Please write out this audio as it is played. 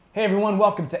Hey everyone,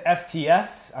 welcome to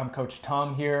STS. I'm Coach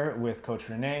Tom here with Coach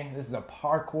Renee. This is a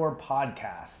parkour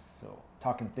podcast, so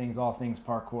talking all things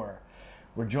parkour.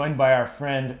 We're joined by our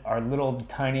friend, our little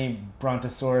tiny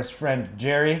brontosaurus friend,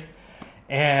 Jerry.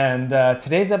 And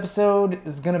today's episode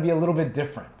is going to be a little bit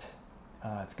different.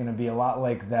 It's going to be a lot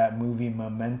like that movie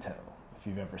Memento, if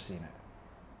you've ever seen it.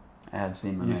 I have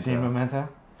seen Memento. You've seen Memento?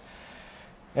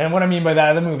 And what I mean by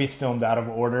that, the movie's filmed out of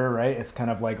order, right? It's kind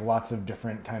of like lots of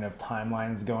different kind of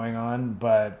timelines going on.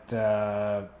 But,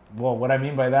 what I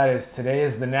mean by that is today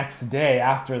is the next day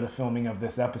after the filming of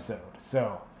this episode.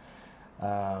 So,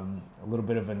 a little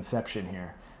bit of inception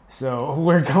here. So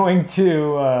we're going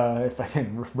to, if I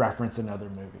can reference another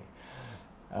movie,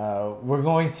 we're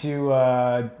going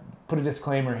to put a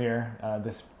disclaimer here.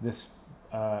 This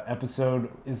episode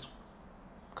is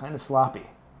kind of sloppy.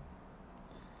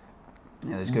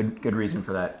 Yeah, there's good reason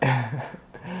for that.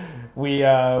 We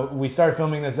started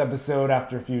filming this episode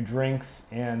after a few drinks,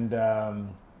 and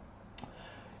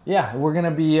we're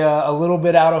gonna be a little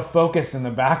bit out of focus in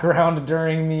the background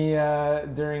during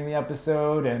the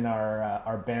episode, and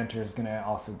our banter is gonna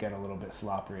also get a little bit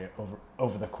sloppy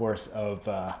over the course of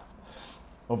the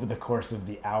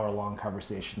hour-long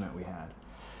conversation that we had.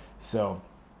 So.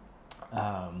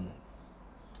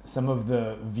 Some of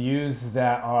the views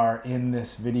that are in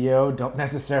this video don't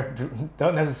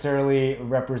necessarily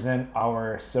represent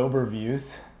our sober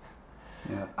views.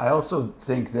 Yeah, I also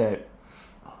think that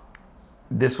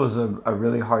this was a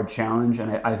really hard challenge,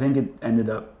 and I think it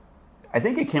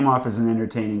came off as an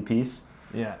entertaining piece.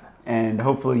 Yeah. And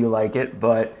hopefully you like it,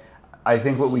 but I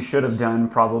think what we should have done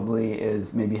probably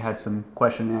is maybe had some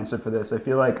question and answer for this. I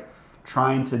feel like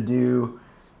trying to do,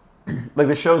 like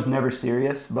the show's never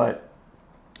serious, but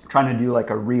trying to do like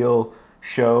a real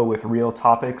show with real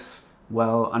topics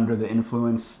well under the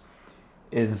influence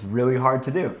is really hard to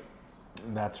do.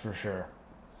 That's for sure.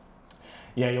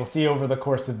 Yeah, you'll see over the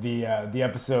course of the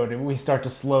episode, we start to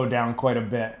slow down quite a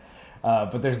bit,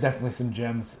 but there's definitely some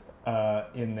gems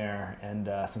in there and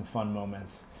some fun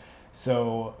moments.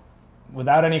 So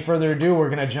without any further ado, we're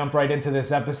going to jump right into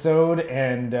this episode,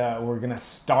 and we're going to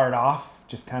start off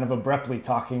just kind of abruptly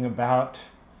talking about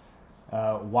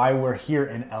why we're here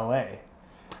in LA,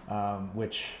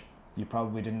 which you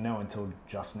probably didn't know until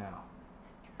just now.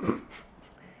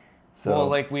 So,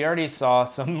 well, we already saw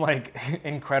some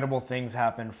incredible things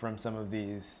happen from some of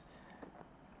these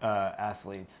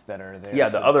athletes that are there. Yeah,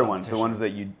 the other ones, the ones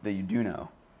that you do know.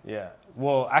 Yeah.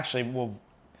 Well, actually,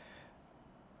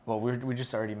 we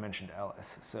just already mentioned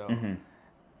Ellis. So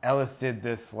Ellis did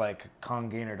this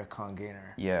congainer to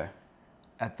congainer. Yeah.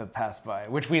 At the pass by,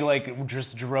 which we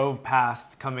just drove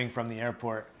past coming from the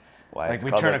airport. Why we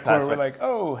turn a corner, we're like,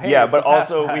 oh, hey. Yeah, but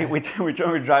also we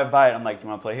drive by it. I'm like, do you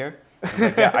want to play here? I was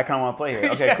like, yeah, I kind of want to play here.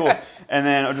 Okay, cool. And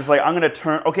then I'm just like, I'm gonna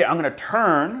turn.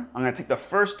 I'm gonna take the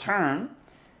first turn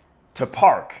to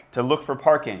park, to look for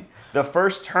parking. The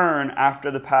first turn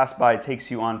after the pass by takes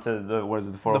you onto the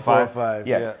 405? The 405.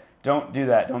 Yeah. Don't do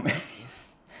that. Don't.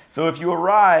 So if you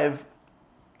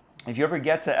ever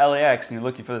get to LAX and you're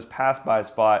looking for this pass-by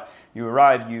spot, you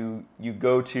arrive, you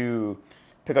go to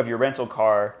pick up your rental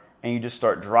car, and you just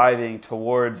start driving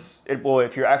towards it. Well,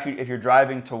 if you're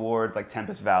driving towards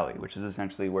Tempest Valley, which is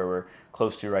essentially where we're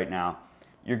close to right now,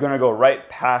 you're gonna go right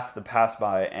past the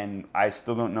pass-by, and I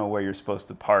still don't know where you're supposed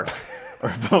to park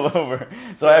or pull over.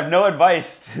 So I have no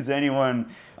advice to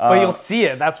anyone. But you'll see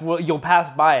it. You'll pass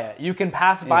by it. You can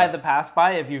pass by the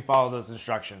pass-by if you follow those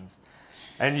instructions.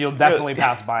 And you'll definitely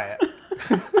pass by it.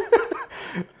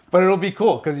 But it'll be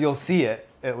cool because you'll see it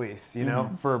at least,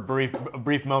 for a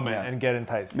brief moment and get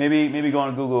enticed. Maybe go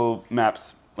on Google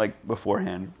Maps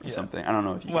beforehand or something. I don't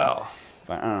know if you can.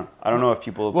 But I don't know. I don't know if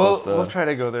people post we'll try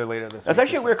to go there later this week. That's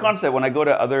actually a weird concept when I go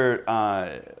to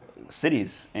other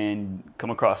cities and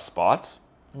come across spots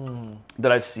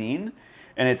that I've seen.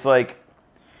 And it's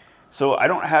so I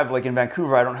don't have, in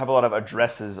Vancouver, I don't have a lot of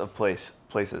addresses of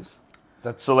places.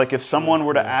 So if someone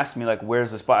were to ask me where's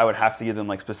the spot, I would have to give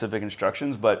them specific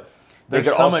instructions. But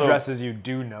there's some addresses you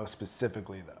do know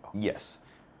specifically though. Yes,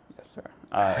 there.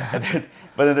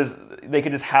 But they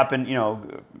could just happen,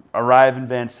 arrive in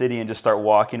Van City and just start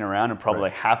walking around and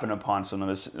probably happen upon some of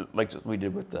this, like we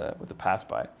did with the pass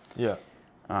by. Yeah.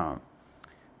 But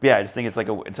yeah, I just think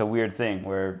it's a weird thing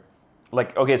where,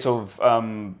 so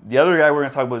the other guy we're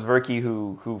gonna talk about is Verky,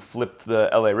 who flipped the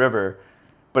LA River.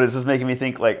 But it's just making me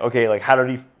think, how did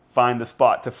he find the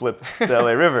spot to flip the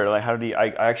LA River? How did he? I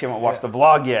actually haven't watched the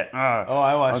vlog yet. Oh,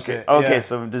 I watched it. Okay, yeah.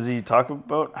 So does he talk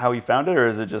about how he found it, or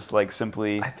is it just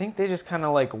simply? I think they just kind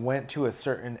of went to a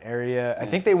certain area. I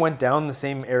think they went down the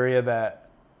same area that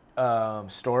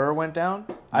Storer went down.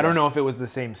 I don't know if it was the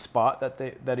same spot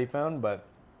that he found, but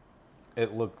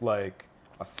it looked like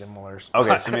a similar spot.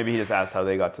 Okay, so maybe he just asked how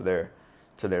they got to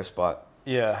their spot.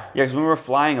 Yeah. Yeah, because when we were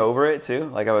flying over it too,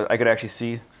 like I could actually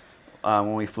see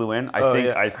when we flew in.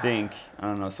 I think I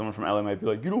don't know. Someone from LA might be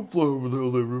like, "You don't fly over the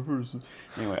LA rivers."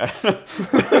 Anyway, I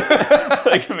don't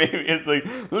know. Like maybe it's like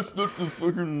that's the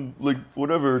fucking like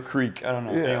whatever creek. I don't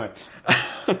know. Yeah.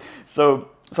 Anyway, so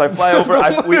I fly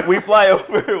over. We fly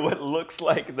over what looks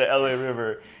like the LA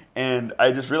River, and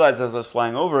I just realized as I was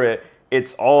flying over it,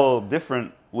 it's all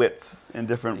different widths in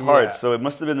different parts. Yeah. So it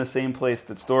must have been the same place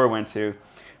that Storer went to,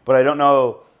 but I don't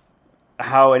know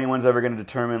how anyone's ever going to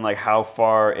determine like how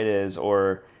far it is,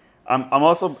 or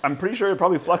I'm pretty sure it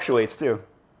probably fluctuates too.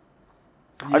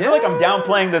 I feel like I'm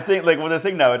downplaying the thing, like with the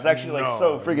thing now. It's actually like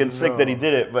so friggin' sick that he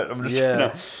did it, but I'm just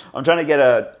I'm trying to get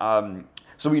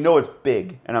so we know it's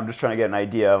big, and I'm just trying to get an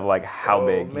idea of like how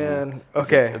big. Man,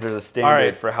 okay. If there's a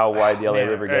standard for how wide the LA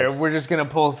River gets. We're just gonna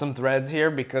pull some threads here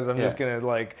because I'm just gonna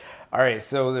like. All right,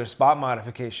 so there's spot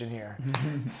modification here.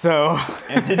 So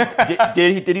and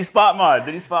did he spot mod?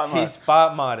 Did he spot mod? He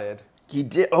spot modded. He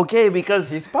did. Okay,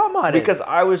 because he spot modded. Because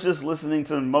I was just listening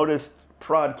to Modest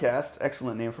Podcast,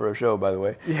 excellent name for a show, by the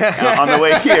way. Yeah. On the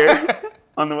way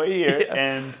here,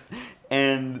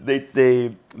 and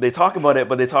they talk about it,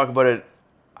 but they talk about it.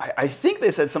 I think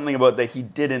they said something about that he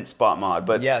didn't spot mod,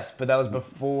 but yes, but that was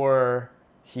before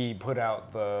he put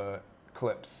out the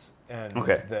clips. And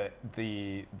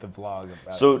the vlog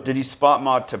about so did he spot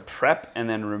mod to prep and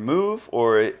then remove,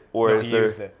 or is he there?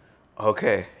 Used it.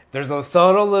 Okay. There's a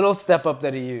subtle little step up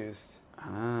that he used.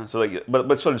 So like,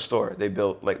 but so did Storer. They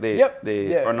built like they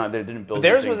or not. They didn't build. But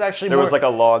theirs anything. was actually there was like a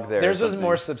log there. Theirs was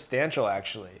more substantial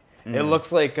actually. It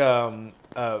looks like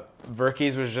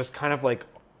Verkey's was just kind of like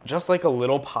a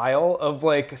little pile of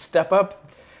like step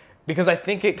up. Because I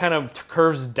think it kind of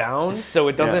curves down, so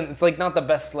it doesn't. It's like not the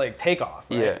best like takeoff.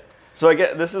 Right? Yeah. So I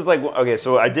get this is like okay.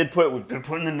 So I did put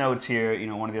in the notes here. You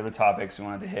know, one of the other topics we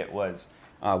wanted to hit was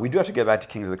we do have to get back to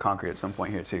Kings of the Concrete at some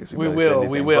point here too. We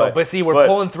will. But see, we're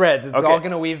pulling threads. It's all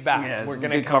gonna weave back. Yeah, we're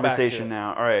gonna good come conversation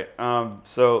back to now. All right.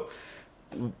 So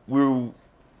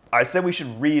I said we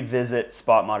should revisit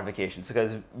spot modifications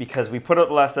because we put out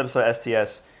the last episode of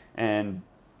STS and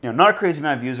not a crazy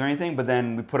amount of views or anything, but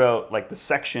then we put out like the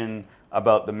section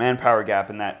about the manpower gap,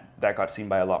 and that got seen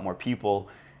by a lot more people.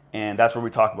 And that's where we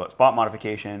talk about spot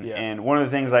modification. Yeah. And one of the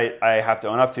things I have to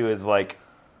own up to is like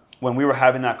when we were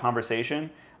having that conversation,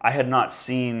 I had not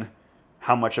seen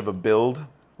how much of a build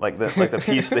like the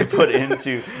piece they put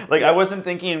into. Like I wasn't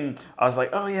thinking. I was like,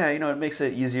 oh yeah, it makes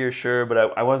it easier, sure.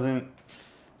 But I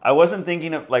wasn't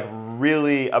thinking of like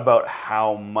really about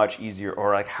how much easier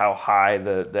or like how high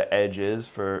the edge is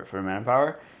for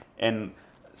manpower. And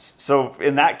so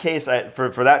in that case,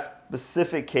 for that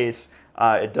specific case.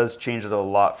 It does change it a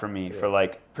lot for me. For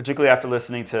like, particularly after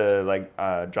listening to like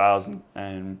Giles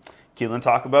and Keelan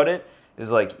talk about it,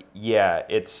 is like, yeah,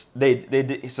 it's they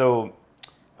did so.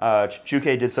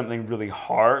 Chuke did something really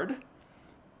hard,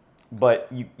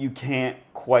 but you can't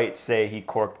quite say he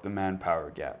corked the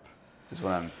manpower gap. Is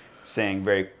what I'm saying.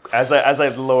 Very as I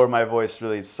lower my voice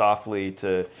really softly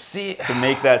to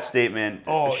make that statement,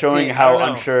 showing how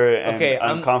unsure and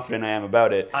unconfident I am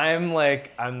about it.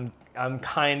 I'm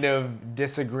kind of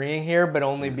disagreeing here, but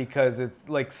only because it's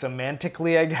like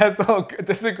semantically, I guess I'll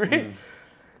disagree.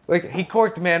 Like he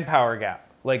corked manpower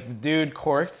gap. Like the dude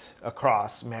corked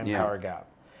across manpower gap.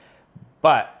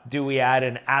 But do we add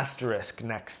an asterisk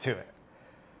next to it?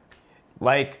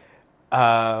 Like we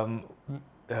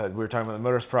were talking about the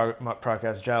Motors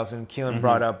podcast, Giles and Keelan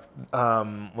brought up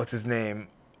what's his name?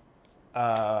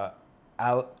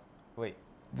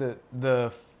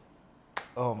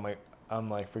 I'm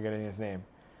like forgetting his name.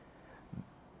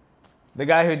 The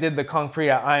guy who did the concrete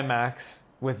at IMAX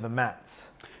with the mats.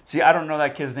 See, I don't know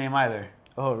that kid's name either.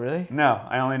 Oh, really? No,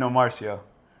 I only know Marcio.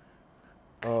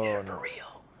 Oh, he did it for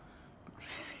real.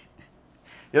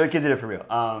 The other kid did it for real.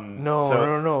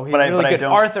 No. He's really good.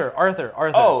 Arthur.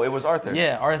 Oh, it was Arthur.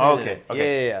 Yeah, Arthur. Oh, did it.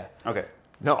 Okay. Yeah. Okay.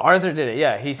 No, Arthur did it.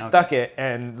 Yeah, he stuck it,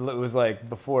 and it was like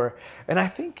before. And I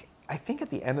think at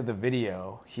the end of the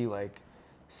video, he like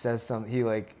says something. He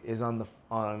like is on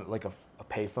like a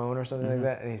payphone or something like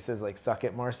that, and he says like "suck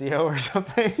it, Marcio" or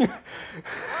something.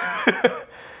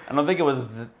 I don't think it was.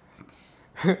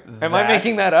 Am I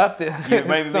making that up?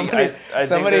 Somebody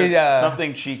think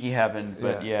something cheeky happened,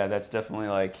 but yeah, that's definitely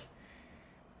like.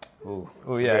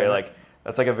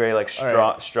 That's like a very like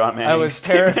straw man. I was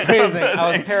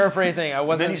paraphrasing. That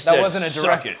wasn't a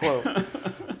direct quote.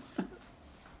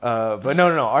 But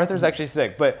no. Arthur's actually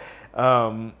sick. But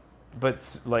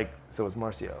so is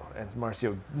Marcio, and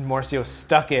Marcio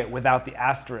stuck it without the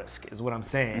asterisk, is what I'm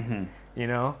saying. You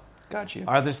know, Got you.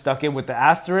 Arthur stuck it with the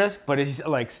asterisk, but he's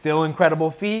like still incredible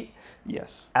feat.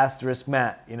 Yes. Asterisk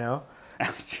Matt, you know.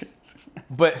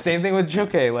 But same thing with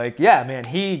Joke. Like, yeah, man,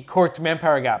 he corked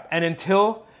manpower gap, and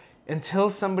until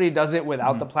somebody does it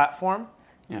without the platform,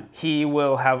 he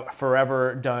will have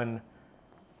forever done.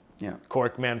 Yeah.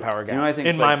 Cork manpower gap. Do you know what I think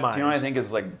in my mind. Do you know what I think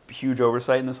is like huge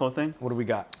oversight in this whole thing? What do we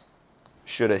got?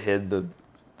 Should have hid the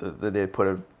they put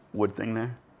a wood thing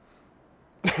there.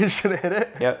 Should have hit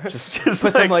it. Yeah, just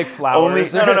put some like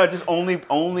flowers. No. Just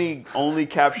only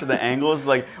capture the angles,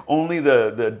 like only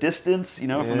the distance, you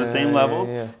know, from the same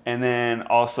level, and then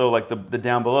also like the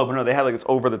down below. But no, they had like this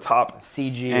over the top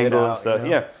CG angle and stuff. You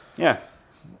know? Yeah.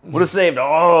 Would have saved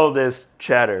all this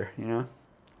chatter, you know.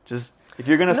 Just if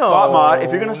you're gonna spot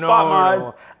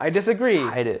mod, I disagree.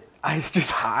 Hide it. I just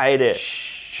hide it.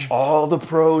 All the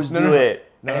pros do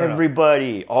it.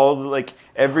 Everybody, all the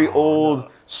every old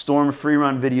Storm free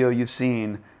run video you've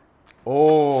seen.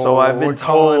 Oh, so I've been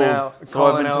told.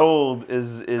 Calling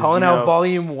out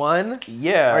Volume 1.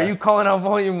 Yeah. Are you calling out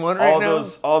Volume 1 right now?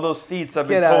 All those feats I've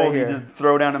been told. You just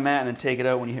throw down a mat and then take it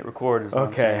out when you hit record. Is what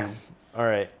I'm saying. All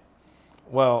right.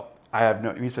 Well,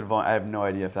 you said volume. I have no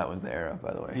idea if that was the era,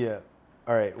 by the way. Yeah.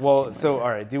 All right. Well, all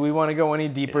right. Do we want to go any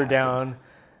deeper down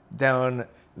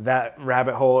that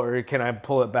rabbit hole, or can I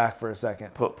pull it back for a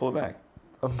second? Pull it back.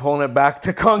 I'm pulling it back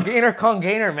to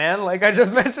Congainer, man. Like I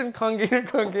just mentioned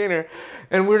Congainer,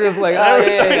 and we're just like,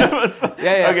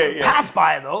 yeah. Okay, yeah. Pass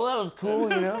by though, that was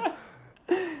cool, you know.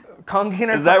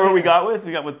 Congainer. Is that where we got with?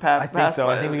 We got with pass. I think so.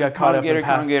 I think we got caught up in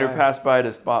pass by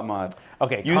to spot mod.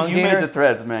 Okay, you made the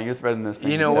threads, man. You're threading this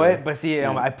thing. You know what? But see,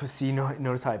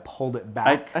 notice how I pulled it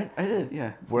back. I did,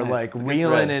 yeah. We're like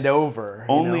reeling it over.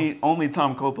 Only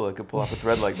Tom Coppola could pull off a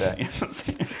thread like that. You know what I'm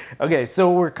saying? Okay,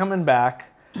 so we're coming back.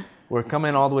 We're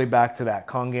coming all the way back to that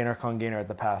Congainer at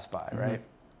the pass by, right?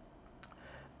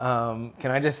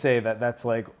 Can I just say that that's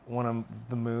like one of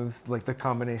the moves, like the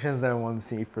combinations that I wanted to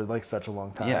see for like such a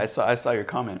long time. Yeah, I saw your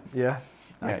comment. Yeah.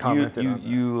 I commented on that.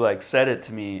 You like said it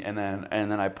to me, and then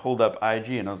I pulled up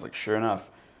IG, and I was like, sure enough,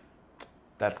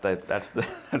 that's the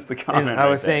comment. And I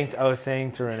was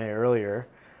saying to Renee earlier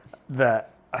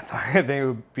that I think it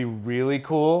would be really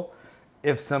cool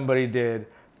if somebody did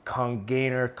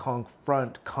Congainer,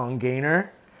 Confront, Congainer,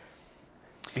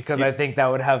 because I think that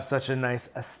would have such a nice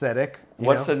aesthetic.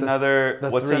 What's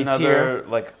another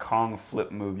like Kong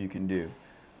flip move you can do,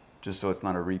 just so it's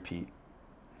not a repeat?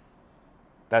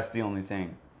 That's the only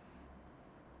thing.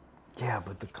 Yeah,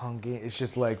 but the Congainer, it's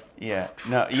just like... Yeah,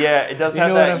 no, yeah, it does you have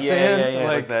know that. What I'm saying?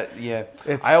 Like that, yeah.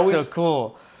 It's so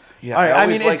cool. Yeah, all right, I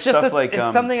mean, it's just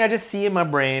it's something I just see in my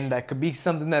brain that could be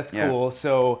something that's cool.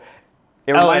 So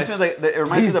it reminds me of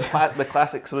the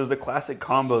classic. So there's the classic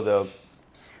combo though,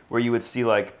 where you would see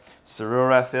like Cyril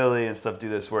Raffaele and stuff do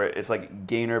this, where it's like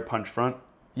gainer punch front.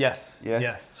 Yes. Yeah.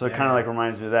 Yes. So it kind of like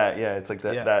reminds me of that. Yeah, it's like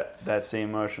that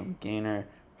same motion, gainer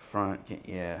front.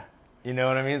 Yeah. You know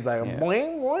what I mean? It's like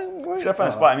boing, boing, boing. It's got a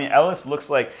fun spot. I mean, Ellis looks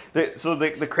like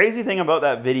the crazy thing about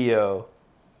that video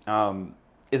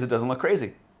is it doesn't look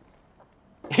crazy.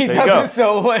 He doesn't.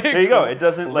 So like there you go. It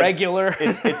doesn't like regular.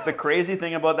 It's the crazy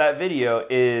thing about that video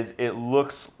is it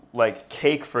looks like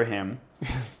cake for him,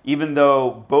 even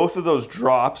though both of those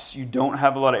drops you don't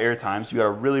have a lot of air time, so you got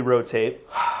to really rotate.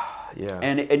 Yeah.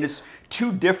 And it's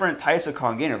two different types of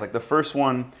Congainers. Like the first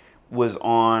one was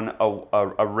on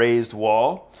a raised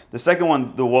wall. The second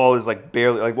one, the wall is like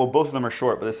barely both of them are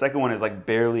short, but the second one is like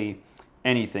barely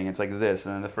anything. It's like this,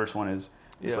 and then the first one is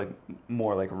like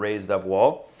more like raised up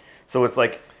wall. So it's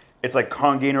like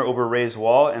Congainer over raised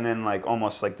wall, and then like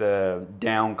almost like the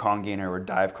down Congainer or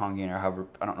dive Congainer, however,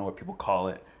 I don't know what people call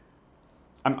it.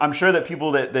 I'm sure that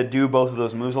people that do both of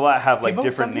those moves a lot have like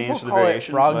different names for the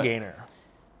variations. Frog gainer.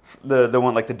 The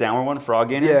one like the downward one, frog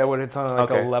gainer. Yeah, when it's on like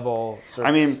a level surface.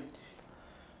 I mean,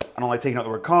 I don't like taking out the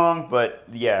word Kong, but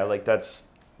yeah, like that's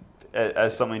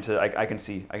as something to I can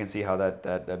see how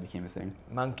that became a thing.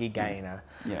 Monkey gainer.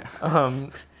 Yeah.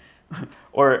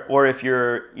 Or if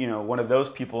you're one of those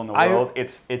people in the world,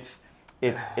 it's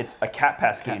a cat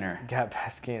pass gainer. Cat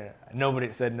pass gainer.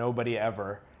 Nobody said nobody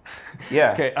ever.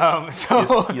 Yeah. Okay.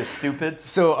 So you stupids.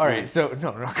 So all right. So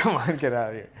no, come on, get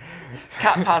out of here.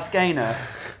 Cat pass gainer.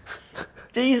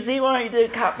 Do you see why you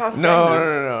did cat pass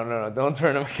gainer? No. Don't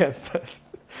turn them against us.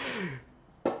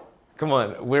 Come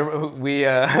on,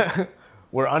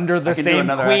 we're under the same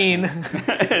queen,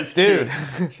 dude.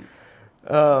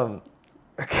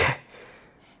 Okay.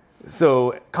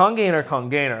 So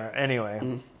Congainer.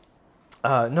 Anyway,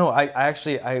 No, I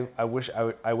actually I wish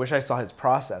I saw his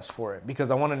process for it,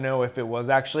 because I want to know if it was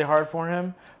actually hard for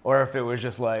him, or if it was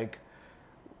just like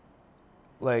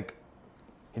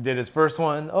he did his first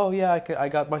one. Oh yeah, I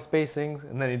got my spacings,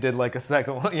 and then he did like a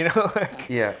second one. Like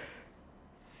Yeah.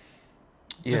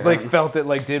 just like felt it,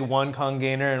 like did one Kong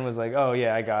gainer and was like, oh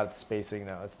yeah, I got spacing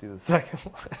now. Let's do the second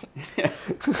one.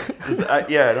 I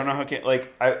don't know how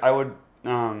like I would.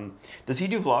 Does he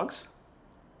do vlogs?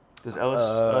 Does Ellis?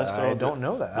 I don't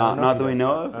know that. Not that we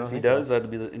know of. If he does, I'd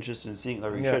be interested in seeing.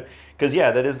 Like we should, because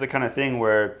that is the kind of thing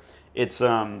where it's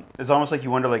almost like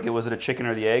you wonder, like, was it a chicken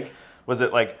or the egg? Was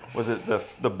it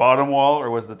the bottom wall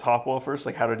or was the top wall first?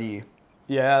 Like, how did he?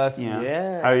 Yeah, that's How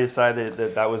did he decide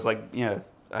that was like ideal?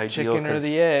 Chicken or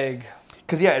the egg?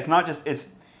 Because it's not just it's.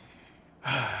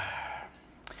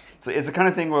 So it's the kind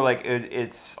of thing where like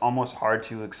it's almost hard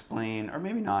to explain, or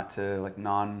maybe not, to like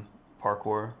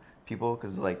non-parkour people,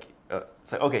 because like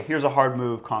it's like, okay, here's a hard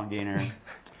move, Kong gainer.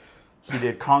 He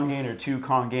did Kong gainer 2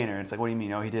 Kong gainer. It's like, what do you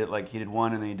mean? Oh, he did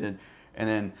one and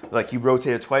then like he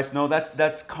rotated twice. No,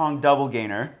 that's Kong double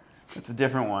gainer. That's a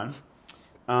different one.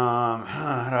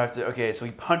 How do I have to? Okay, so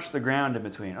he punched the ground in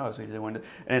between. Oh, so he did one,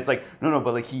 and it's like no,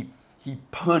 but like he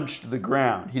punched the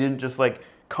ground. He didn't just like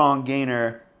Kong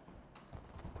gainer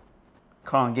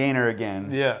again.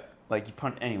 Yeah. Like you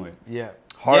punch anyway. Yeah.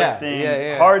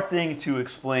 Hard thing to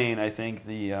explain. I think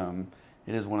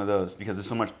it is one of those, because there's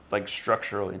so much like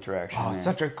structural interaction. Oh, there.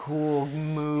 such a cool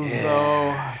move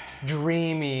though. It's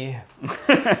dreamy.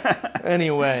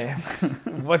 Anyway,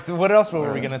 what else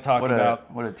were we gonna talk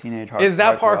about? What a teenage heart. Is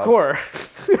that parkour?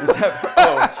 Is that?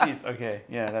 Oh, jeez. Okay.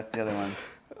 Yeah, that's the other one.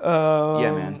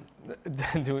 Yeah, man.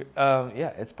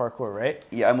 It's parkour, right?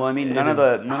 Yeah, well, I mean, none of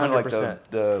like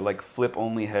the like flip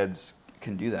only heads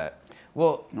can do that.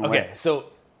 Well, No okay, way. so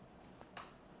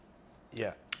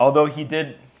yeah. Although he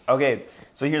did. Okay,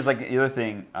 so here's like the other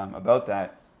thing about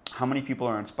that. How many people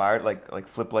are inspired? Like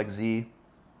Flip Like Z.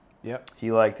 Yep.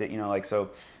 He liked it, like,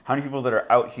 so how many people that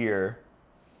are out here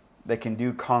that can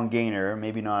do Kong gainer,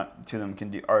 maybe not two of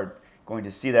them are going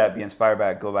to see that, be inspired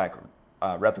by it, go back,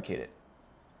 replicate it.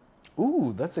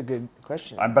 Ooh, that's a good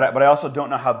question. But I also don't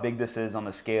know how big this is on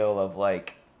the scale of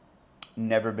like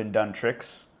never been done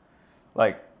tricks.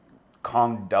 Like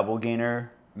Kong double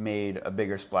gainer made a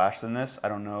bigger splash than this. I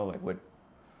don't know like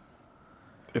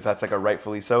if that's like a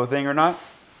rightfully so thing or not.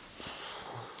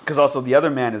 Because also the other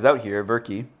man is out here,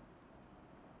 Verky.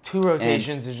 2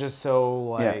 rotations is just so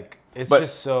like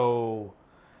just so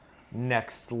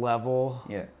next level.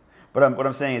 Yeah. But what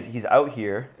I'm saying is he's out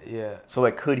here. Yeah. So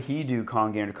like, could he do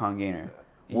Kong gainer to Kong gainer?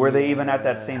 Were they even at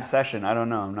that same session? I don't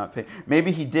know. I'm not paying.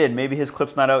 Maybe he did. Maybe his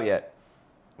clip's not out yet.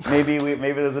 Maybe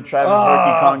there's a Travis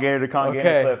Verky Kong gainer to Kong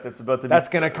gainer clip that's about to be That's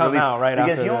gonna come released, out right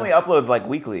after because he only uploads like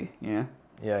weekly. Yeah.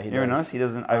 Yeah, he You does. ever notice he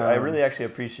doesn't? I really actually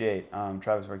appreciate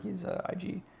Travis Verky's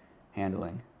IG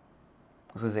handling.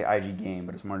 I was gonna say IG game,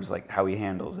 but it's more just like how he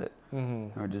handles it.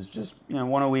 Mm-hmm. Or just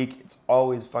one a week. It's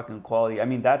always fucking quality. I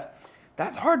mean, that's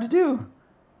hard to do.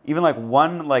 Even like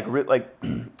one like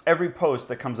every post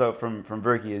that comes out from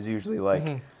Verky is usually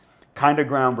like kind of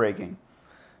groundbreaking,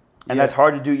 and that's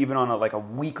hard to do even on a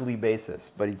weekly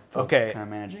basis. But he's still kind of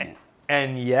managing it.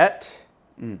 And yet,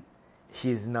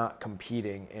 he's not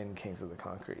competing in Kings of the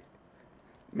Concrete.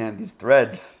 Man, these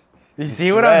threads. You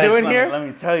see what I'm doing here? Let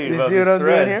me tell you. You see what I'm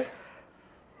doing here?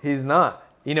 He's not.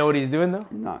 You know what he's doing though?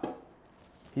 Not.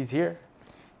 He's here.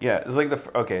 Yeah, it's like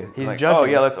He's like, judging. oh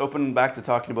yeah, let's open back to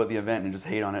talking about the event and just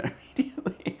hate on it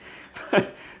immediately.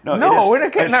 No,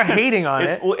 we're not hating on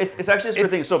it. Well, it's actually a sort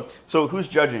of thing. So who's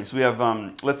judging? So we have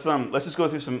let's just go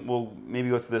through some. We'll maybe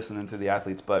go through this and then through the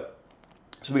athletes. But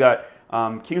so we got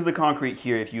Kings of the Concrete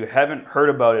here. If you haven't heard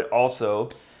about it,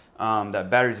 also that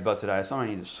battery's about to die, so I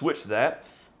need to switch to that.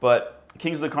 But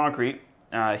Kings of the Concrete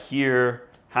here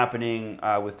happening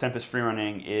with Tempest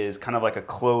Freerunning is kind of like a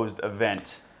closed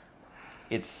event.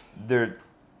 They're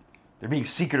being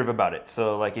secretive about it.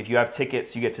 So like if you have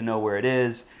tickets, you get to know where it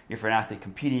is. If you're an athlete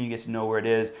competing, you get to know where it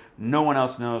is. No one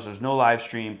else knows. There's no live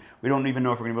stream. We don't even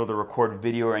know if we're gonna be able to record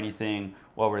video or anything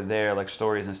while we're there, like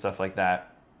stories and stuff like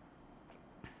that.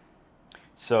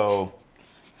 So,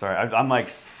 sorry, I'm like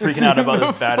freaking out about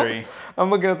this battery. I'm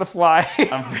looking at the fly.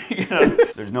 I'm freaking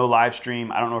out. There's no live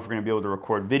stream. I don't know if we're gonna be able to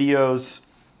record videos.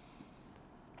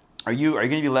 Are you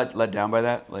gonna be let down by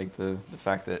that? Like the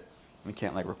fact that we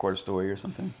can't like record a story or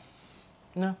something?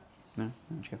 No.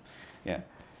 Yeah.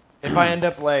 If I end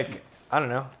up like, I don't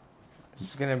know,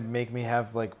 it's gonna make me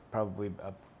have like probably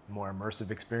a more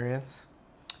immersive experience.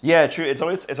 Yeah, true. It's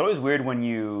always weird when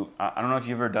you. I don't know if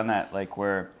you've ever done that, like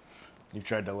where you've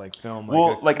tried to like film.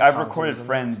 I've recorded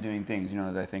friends doing things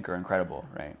that I think are incredible,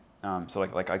 right? So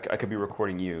like I could be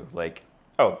recording you. Like,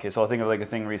 oh, okay. So I'll think of like a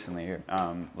thing recently here.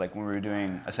 Like when we were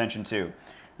doing Ascension 2,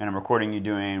 and I'm recording you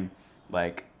doing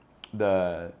like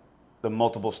the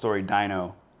multiple story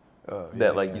dyno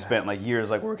that like you spent like years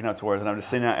like working out towards, and I'm just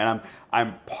sitting there and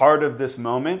I'm part of this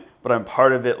moment, but I'm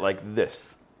part of it like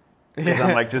this. Because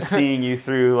I'm like just seeing you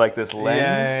through like this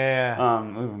lens.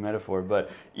 Ooh, metaphor,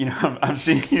 but you know, I'm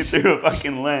seeing you through a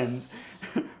fucking lens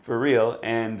for real.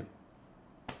 And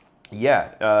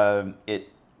it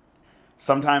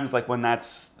sometimes like when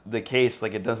that's the case,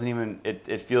 like it doesn't even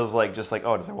it feels like just like,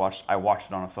 oh, I watched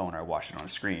it on a phone or I watched it on a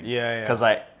screen. Because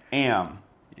I am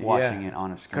watching it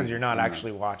on a screen. Because you're not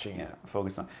actually watching it.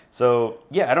 Focused on. So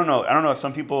I don't know if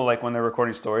some people like when they're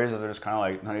recording stories, they're just kind of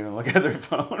like not even looking at their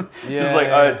phone. Just like,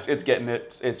 oh, it's getting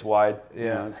it, it's wide. You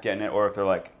know, it's getting it. Or if they're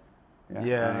like, I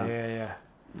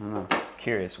don't know.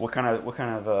 Curious. What kind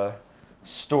of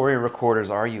story recorders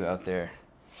are you out there?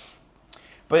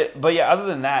 But yeah, other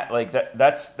than that, like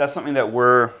that's something that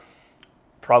we're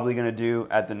probably gonna do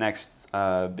at the next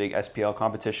big SPL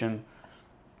competition.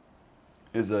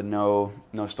 Is a no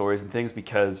stories and things,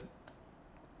 because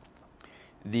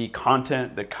the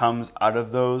content that comes out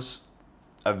of those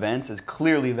events is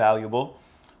clearly valuable,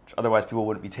 which otherwise people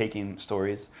wouldn't be taking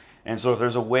stories. And so if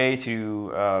there's a way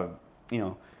to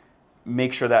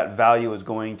make sure that value is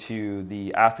going to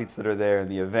the athletes that are there in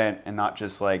the event, and not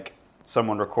just like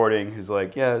someone recording who's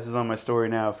like, yeah, this is on my story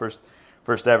now, first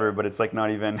ever, but it's like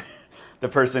not even the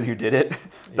person who did it.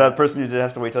 That person who did it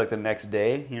has to wait till like the next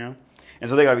day, you know? And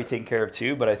so they got to be taken care of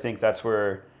too. But I think that's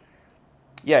where,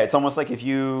 it's almost like if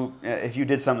you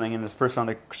did something and this person on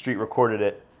the street recorded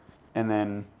it, and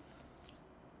then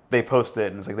they post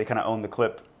it, and it's like they kind of own the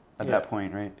clip at that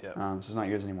point, right? So it's not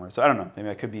yours anymore. So I don't know. Maybe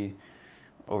I could be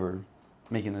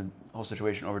making the whole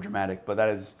situation over dramatic, but that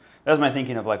was my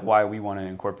thinking of like why we want to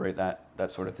incorporate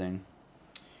that sort of thing.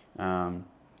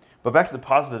 But back to the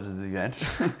positives of the event,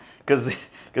 because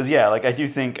like I do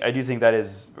think that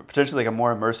is potentially like a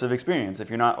more immersive experience if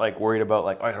you're not like worried about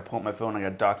like, oh, I gotta pull up my phone, I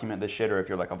gotta document this shit, or if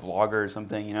you're like a vlogger or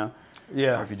something, you know,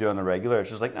 or if you do it on the regular, it's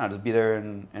just like, no, just be there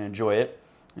and enjoy it,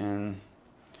 and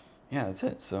that's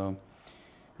it. So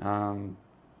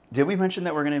did we mention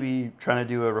that we're gonna be trying to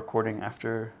do a recording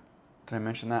after? Did I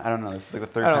mention that? I don't know. This is like the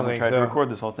third time we tried to record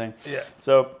this whole thing.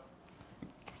 So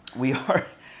we are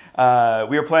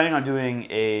planning on doing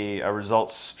a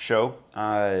results show.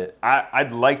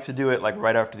 I'd like to do it like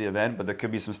right after the event, but there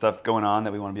could be some stuff going on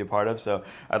that we want to be a part of. So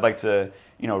I'd like to,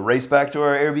 race back to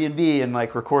our Airbnb and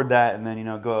like record that, and then,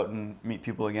 go out and meet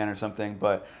people again or something.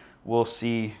 But we'll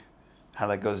see how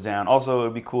that goes down. Also, it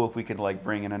would be cool if we could like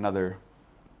bring in another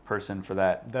person for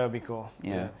that. That would be cool.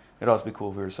 Yeah. It'd also be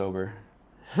cool if we were sober.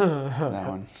 That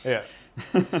one. Yeah.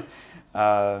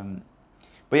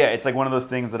 But yeah, it's like one of those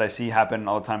things that I see happen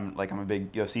all the time. Like I'm a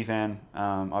big UFC fan,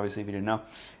 obviously, if you didn't know,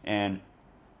 and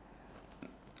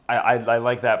I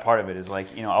like that part of it. Is like,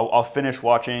 I'll finish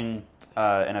watching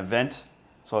an event,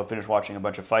 so I'll finish watching a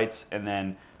bunch of fights, and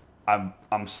then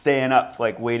I'm staying up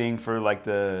like waiting for like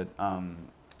the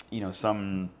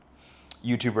some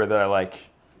YouTuber that I like.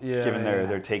 Giving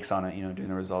their takes on it, doing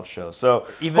the results show. So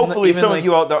hopefully some of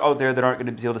you out there that aren't going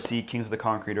to be able to see Kings of the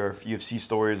Concrete or UFC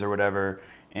stories or whatever,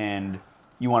 and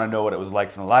you want to know what it was like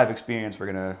from the live experience, we're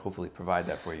going to hopefully provide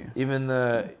that for you. Even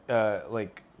the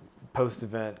like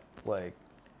post-event like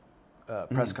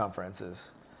press conferences,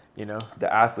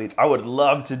 The athletes. I would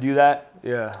love to do that.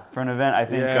 Yeah. For an event. I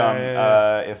think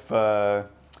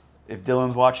if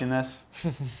Dylan's watching this,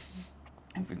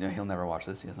 he'll never watch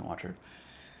this. He doesn't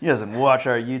watch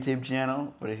our YouTube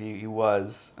channel, but if he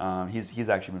was, he's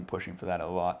actually been pushing for that a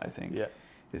lot, I think. Yeah.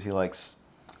 Because he likes,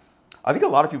 I think a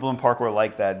lot of people in parkour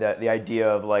like that the idea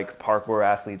of like parkour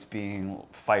athletes being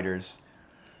fighters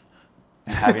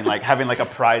and having like a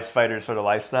prize fighter sort of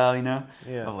lifestyle,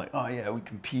 Yeah. Of like, oh yeah, we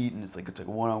compete, and it's like a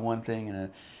one-on-one thing,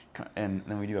 and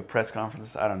then we do a press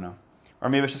conference. I don't know, or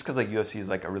maybe it's just because like UFC is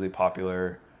like a really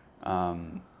popular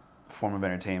form of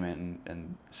entertainment,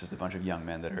 and it's just a bunch of young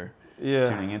men that are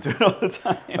tuning into it all the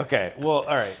time. Okay, well,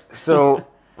 all right. So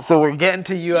we're getting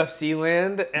to UFC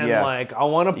land, and like I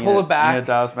want to pull it back.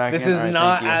 This is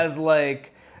not as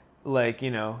like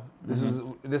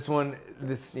this one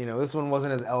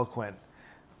wasn't as eloquent,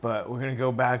 but we're gonna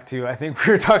go back to, I think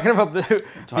we were talking about the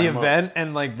event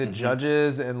and like the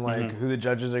judges and like who the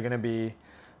judges are gonna be.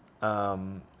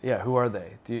 Who are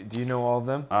they? Do you know all of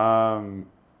them?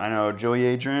 I know Joey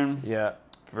Adrian. Yeah.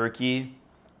 Verky,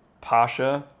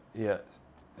 Pasha. Yeah.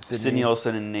 Sidney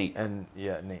Olsen and Nate.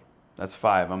 Nate. That's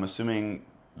 5. I'm assuming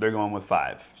they're going with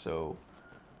 5. So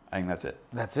I think that's it.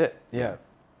 That's it. Yeah.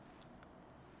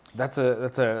 That's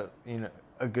a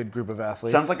good group of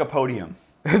athletes. Sounds like a podium.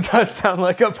 It does sound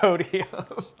like a podium.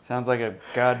 Sounds like a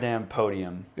goddamn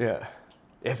podium. Yeah.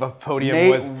 If a podium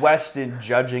Nate was... Weston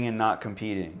judging and not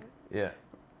competing. Yeah.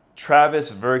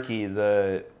 Travis Verkey,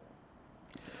 the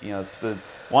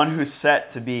one who's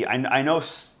set to be. I know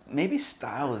maybe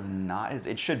style is not.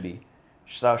 It should be.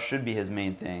 Style should be his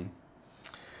main thing.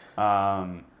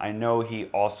 I know he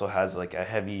also has like a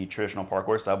heavy traditional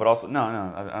parkour style, but also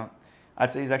I'd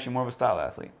say he's actually more of a style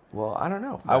athlete. Well, I don't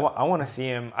know. I want to see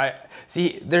him.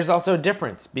 There's also a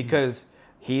difference because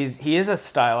he is a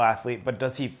style athlete, but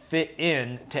does he fit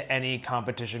in to any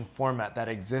competition format that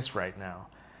exists right now?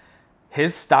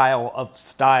 His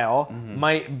style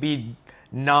might be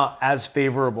not as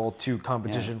favorable to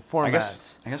competition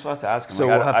formats. I guess we'll have to ask him. So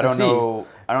like, we'll have I to don't see. know.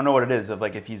 I don't know what it is.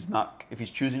 If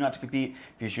he's choosing not to compete,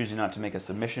 if he's choosing not to make a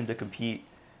submission to compete.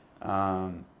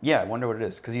 I wonder what it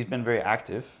is because he's been very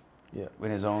active. Yeah.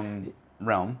 In his own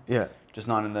realm. Yeah. Just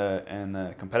not in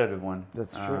the competitive one.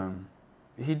 That's true.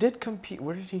 He did compete.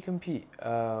 Where did he compete?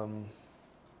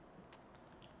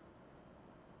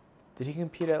 Did he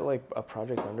compete at like a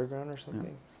Project Underground or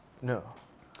something? No.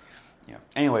 Yeah.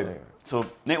 Anyway, so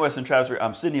Nate Weston,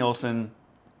 Travis, Sydney Olsen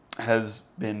has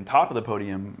been top of the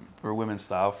podium for women's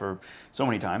style for so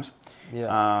many times.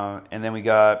 Yeah. And then we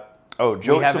got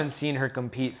Joe. We haven't seen her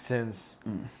compete since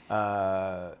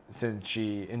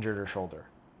she injured her shoulder.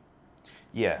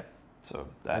 Yeah. So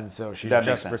she that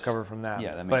just makes sense. recovered from that.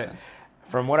 Yeah, that makes sense.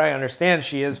 From what I understand,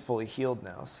 she is fully healed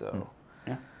now. So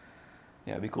yeah,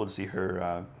 it'd be cool to see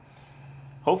her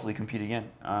hopefully compete again.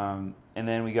 And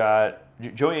then we got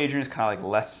Joey Adrian is kind of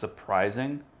like less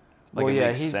surprising. Like it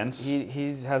makes sense.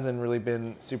 He hasn't really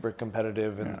been super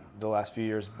competitive in the last few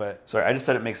years, but sorry, I just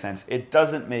said it makes sense. It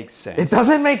doesn't make sense. It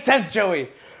doesn't make sense, Joey.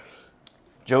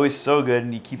 Joey's so good,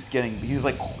 and he keeps getting.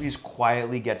 He's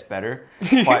quietly gets better.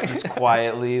 Just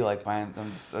quietly, like I'm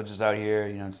just out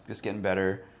here, just getting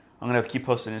better. I'm gonna keep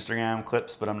posting Instagram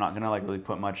clips, but I'm not gonna like really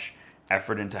put much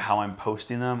effort into how I'm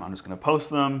posting them. I'm just gonna post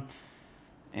them,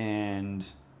 and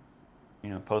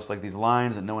post like these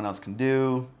lines that no one else can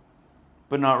do,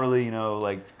 but not really,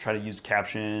 like try to use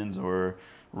captions or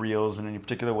reels in any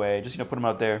particular way. Just put them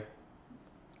out there,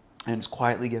 and just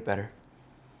quietly get better.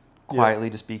 Quietly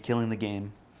just be killing the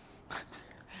game.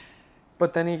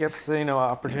 But then he gets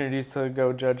opportunities to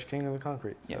go judge King of the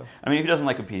Concrete. So. Yeah, I mean, if he doesn't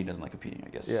like competing, he doesn't like competing. I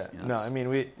guess. Yeah. No, I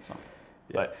mean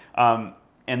But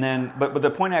and then but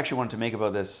the point I actually wanted to make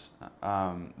about this,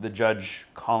 the judge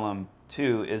column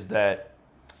too, is that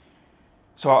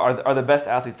so are the best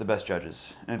athletes the best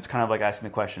judges? And it's kind of like asking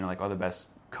the question like, are the best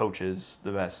coaches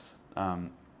the best?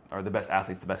 Are the best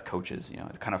athletes the best coaches?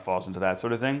 It kind of falls into that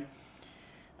sort of thing.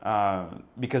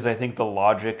 Because I think the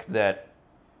logic that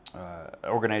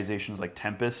organizations like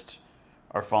Tempest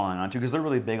are falling onto, because they're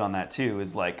really big on that too,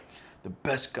 is like the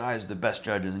best guys, the best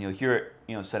judges, and you'll hear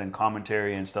it, said in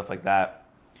commentary and stuff like that.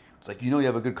 It's like you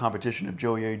have a good competition if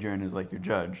Joey Adrian is like your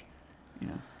judge.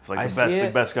 It's like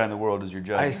the best guy in the world is your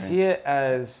judge. I see it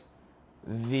as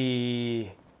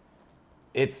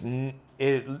it's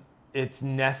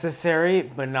necessary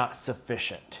but not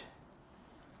sufficient.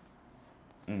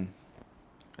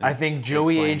 I think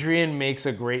Joey Adrian makes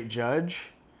a great judge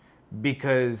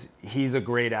because he's a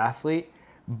great athlete,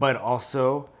 but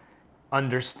also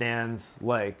understands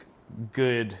like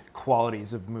good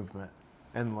qualities of movement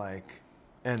and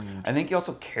I think he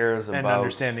also cares about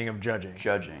understanding of judging.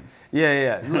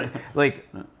 Yeah.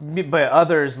 But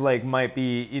others like might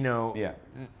be yeah.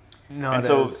 Not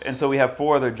and so we have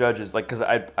 4 other judges, like because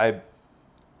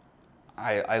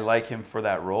I like him for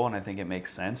that role, and I think it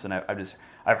makes sense, and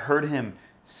I've heard him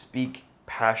speak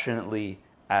passionately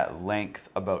at length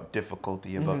about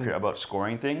difficulty, about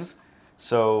scoring things.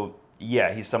 So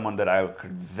yeah, he's someone that I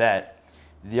could vet.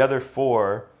 The other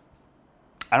 4,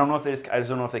 I don't know if I just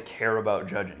don't know if they care about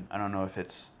judging. I don't know if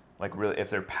it's like really if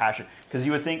they're passionate, because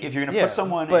you would think if you're going to put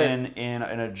someone in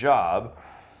a job,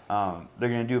 they're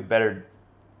going to do a better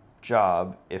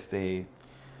job if they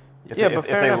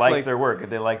like their work, if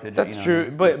they like the. That's true,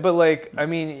 but like I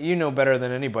mean, better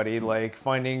than anybody. Like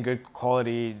finding good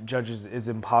quality judges is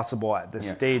impossible at this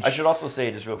stage. I should also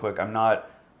say just real quick, I'm not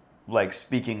like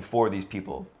speaking for these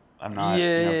people. I'm not.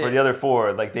 For the other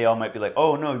 4, like they all might be like,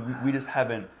 oh no, we just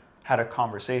haven't had a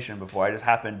conversation before. I just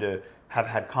happened to have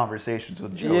had conversations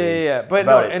with Joey but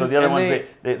about it. So the other ones,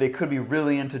 they could be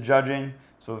really into judging.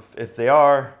 So if they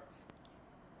are,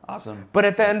 awesome. But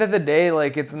at the end of the day,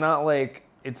 like it's not like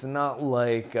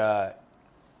I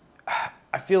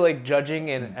feel like judging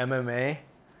in MMA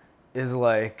is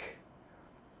like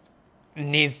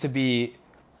needs to be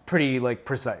pretty like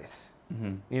precise,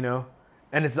 and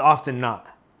it's often not.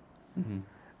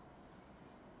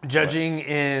 judging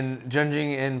in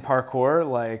parkour,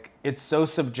 like it's so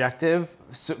subjective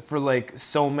for like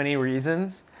so many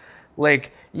reasons.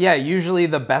 Like, yeah, usually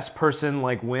the best person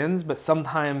like wins, but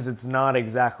sometimes it's not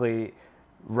exactly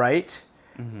right,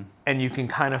 and you can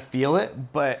kind of feel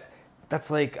it. But that's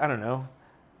like, I don't know.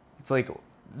 It's like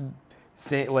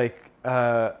say like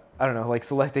I don't know, like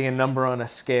selecting a number on a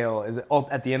scale is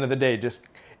at the end of the day just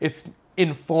it's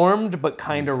informed but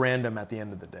kind of random at the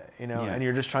end of the day, you know. Yeah. And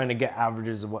you're just trying to get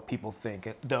averages of what people think,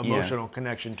 the emotional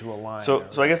connection to a line. So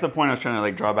I guess the point I was trying to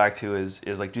like draw back to is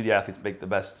like, do the athletes make the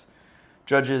best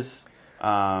judges,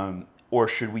 or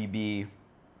should we be?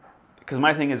 Because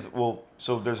my thing is, well,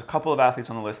 so there's a couple of athletes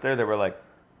on the list there that were like,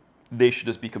 they should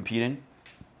just be competing.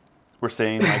 We're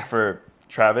saying like for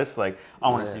Travis, like I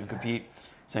want to see him compete.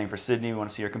 Saying for Sydney, we want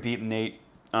to see her compete. And Nate,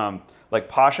 like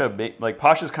Pasha's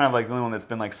kind of like the only one that's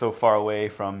been like so far away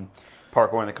from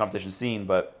parkour in the competition scene,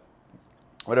 but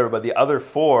whatever. But the other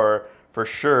four for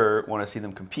sure want to see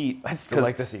them compete. I'd still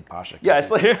like to see Pasha. Yeah, it's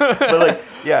like, but like,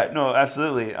 yeah, no,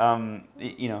 absolutely.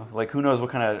 You know, like who knows what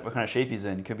kind of shape he's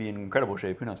in? He could be in incredible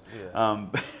shape. Who knows? Yeah.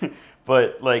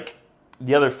 But like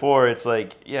the other four, it's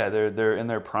like, yeah, they're in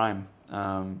their prime.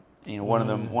 You know, one of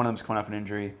them's coming off an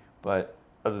injury, but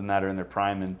other than that, are in their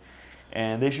prime,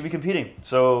 and they should be competing.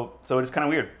 So it's kind of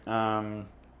weird.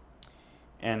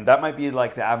 And that might be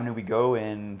like the avenue we go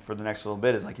in for the next little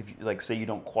bit. Is like if you like say you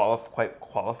don't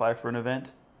qualify for an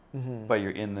event, but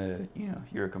you're in the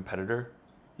you're a competitor.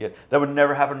 Yeah, that would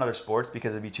never happen in other sports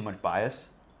because it'd be too much bias.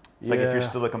 It's like if you're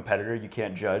still a competitor, you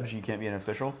can't judge, you can't be an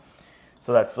official.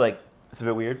 So that's like it's a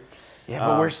bit weird. Yeah,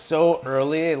 but we're so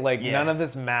early, like none of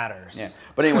this matters. Yeah,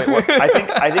 but anyway,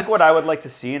 I think what I would like to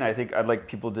see, and I think I'd like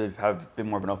people to have a bit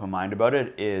more of an open mind about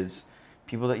it, is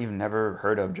people that you've never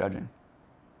heard of judging.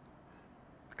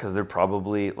 Because they're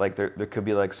probably like there could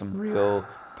be like some real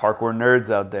parkour nerds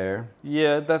out there.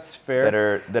 Yeah, that's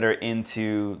fair. That are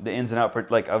into the ins and outs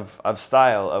like of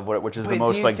style of which is the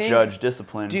most like judge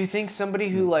discipline. Do you think somebody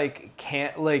who like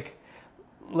can't like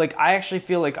I actually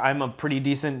feel like I'm a pretty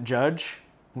decent judge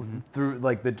through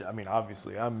like I mean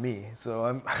obviously I'm me,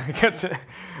 so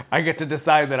I get to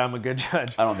decide that I'm a good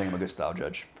judge. I don't think I'm a good style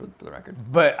judge for the record.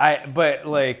 But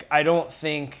I don't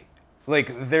think.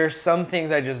 Like, there's some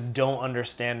things I just don't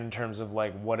understand in terms of,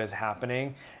 like, what is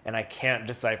happening, and I can't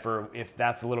decipher if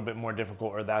that's a little bit more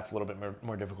difficult or that's a little bit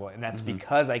more difficult, and that's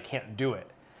because I can't do it.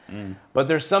 But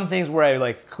there's some things where I,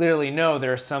 like, clearly know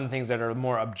there are some things that are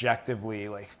more objectively,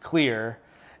 like, clear,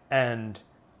 and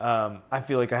I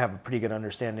feel like I have a pretty good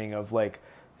understanding of, like,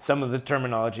 some of the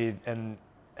terminology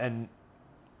and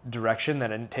direction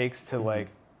that it takes to, like,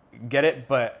 get it,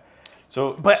 but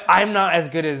I'm not as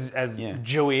good as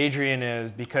Joey Adrian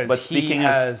is because he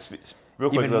has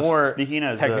even more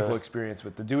technical experience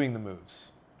with doing the moves.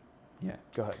 Yeah,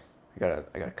 go ahead.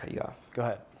 I gotta cut you off. Go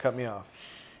ahead, cut me off.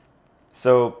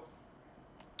 So,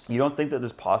 you don't think that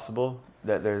it's possible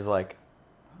that there's like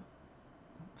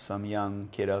some young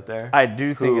kid out there? I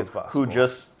do think it's possible.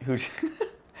 Who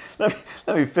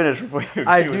let me finish before you.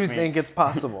 I do think it's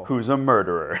possible. Who's a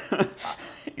murderer?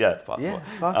 Yeah, it's possible. Yeah,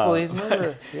 it's possible. He's a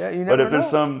murderer. Yeah, you never know. But if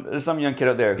there's some young kid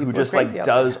out there who just like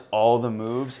does all the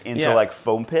moves into like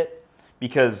foam pit,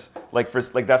 because like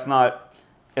that's not,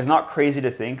 it's not crazy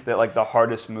to think that like the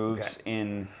hardest moves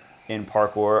in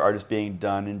parkour are just being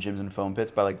done in gyms and foam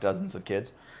pits by like dozens of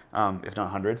kids, if not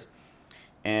hundreds,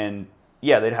 and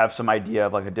yeah, they'd have some idea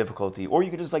of like the difficulty, or you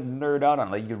could just like nerd out on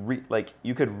it. Like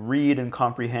you could read and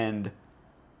comprehend,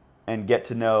 and get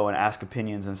to know and ask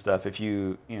opinions and stuff. If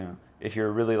if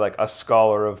you're really like a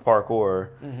scholar of parkour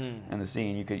in the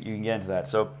scene, you can get into that.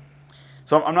 So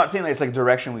I'm not saying that it's like a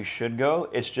direction we should go.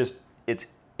 It's just it's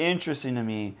interesting to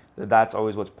me that that's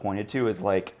always what's pointed to is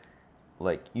like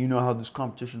how this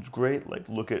competition's great. Like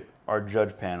look at our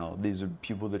judge panel. These are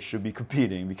people that should be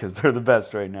competing because they're the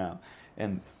best right now.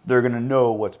 And they're going to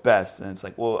know what's best. And it's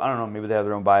like, well, I don't know, maybe they have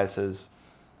their own biases.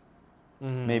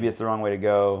 Maybe it's the wrong way to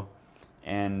go.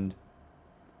 And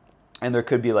there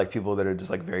could be like people that are just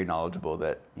like very knowledgeable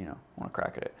that, want to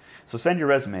crack at it. So send your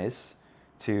resumes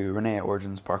to Renee at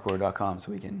originsparkour.com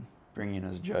so we can bring you in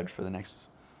as a judge for the next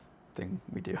thing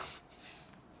we do.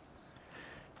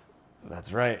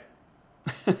 That's right.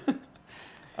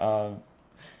 Okay.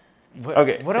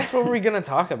 What else were we going to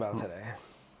talk about today?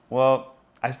 Well,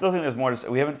 I still think there's more to say.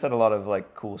 We haven't said a lot of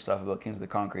like cool stuff about Kings of the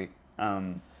Concrete.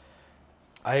 I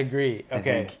agree.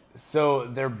 Okay, so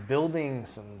they're building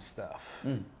some stuff.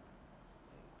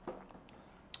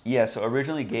 Yeah, so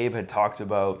originally Gabe had talked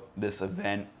about this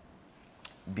event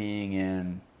being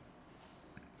in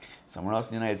somewhere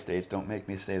else in the United States. Don't make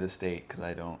me say the state because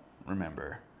I don't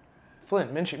remember.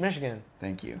 Flint, Michigan.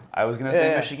 Thank you. I was gonna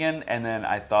say Yeah. Michigan, and then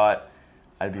I thought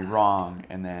I'd be wrong,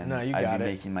 and then No, you I'd got be it.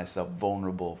 making myself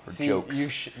vulnerable for See,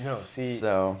 jokes.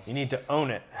 So you need to own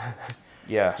it.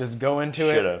 Yeah. Just go into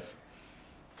it. Should have.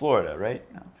 Florida, right?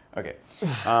 No. Okay.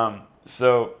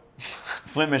 So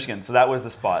Flint, Michigan. So that was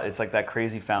the spot. It's like that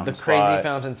crazy fountain The spot. crazy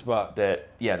fountain spot.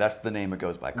 That's the name it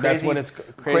goes by. That's what it's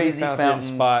crazy fountain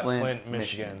spot, Flint,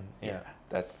 Michigan. Yeah.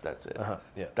 That's it.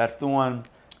 Yeah. That's the one,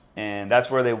 and that's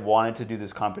where they wanted to do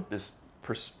this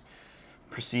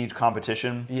perceived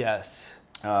competition. Yes.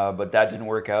 But that didn't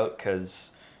work out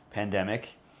because pandemic,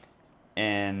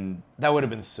 and That would have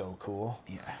been so cool.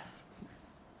 yeah.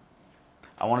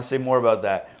 I want to say more about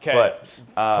that. 'Kay. But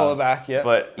Pull it back, yeah.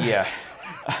 But yeah.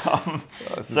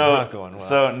 This is not going well.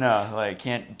 So no, like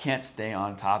can't stay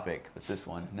on topic with this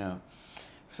one. No.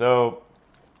 So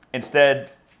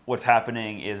instead, what's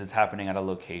happening is it's happening at a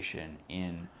location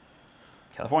in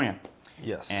California,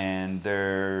 Yes. and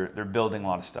they're building a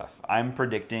lot of stuff. I'm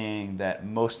predicting that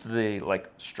most of the like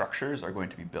structures are going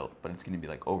to be built, but it's going to be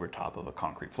like over top of a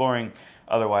concrete flooring.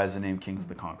 Otherwise, the name Kings of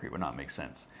the Concrete would not make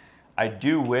sense. I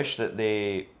do wish that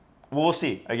they. Well, we'll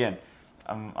see. Again,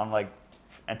 I'm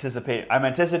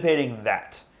anticipating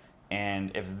that,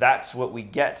 and if that's what we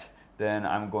get, then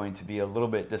I'm going to be a little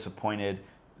bit disappointed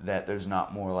that there's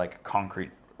not more like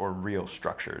concrete or real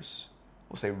structures.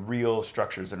 We'll say real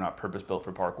structures that are not purpose built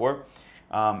for parkour.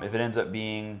 If it ends up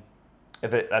being a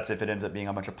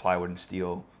bunch of plywood and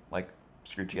steel like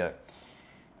screwed together.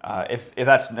 If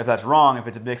that's wrong, if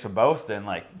it's a mix of both, then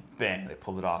like bang, they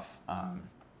pulled it off.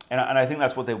 And I think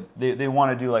that's what they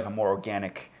want to do, like a more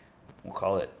organic, we'll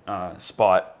call it,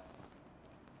 spot.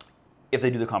 If they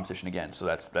do the competition again, so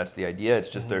that's the idea. It's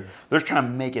just they're trying to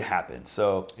make it happen.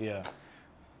 So yeah.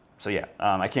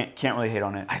 I can't really hate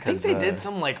on it. I think they did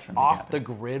some like trying to make it off the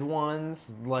grid ones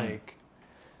like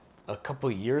a couple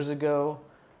years ago,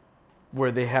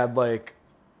 where they had like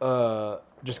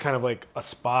just kind of like a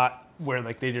spot where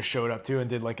like they just showed up to and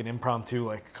did like an impromptu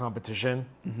like competition.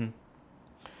 Mm-hmm.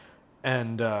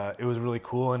 And it was really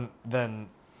cool. And then,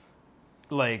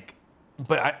 like,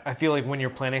 but I feel like when you're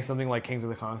planning something like Kings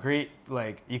of the Concrete,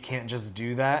 like, you can't just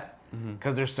do that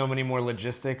because there's so many more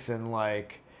logistics and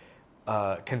like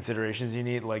considerations you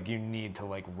need. Like, you need to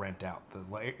like rent out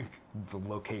the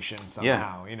location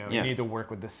somehow. You know, you need to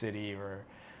work with the city or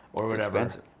It's whatever.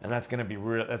 expensive. And that's gonna be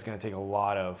that's gonna take a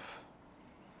lot of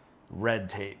red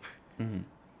tape.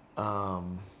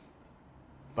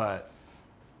 But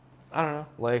I don't know,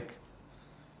 like.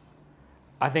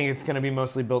 I think it's going to be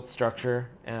mostly built structure,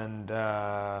 and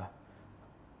I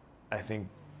think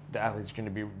the athletes are going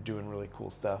to be doing really cool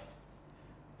stuff.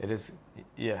 It is,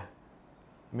 yeah.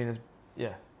 I mean, it's,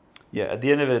 yeah. Yeah, at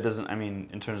the end of it, it doesn't. I mean,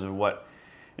 in terms of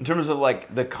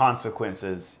like the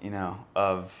consequences, you know,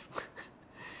 of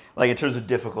like in terms of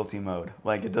difficulty mode,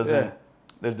 like it doesn't.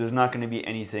 Yeah. There's not going to be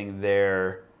anything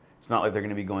there. It's not like they're going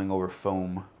to be going over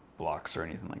foam blocks or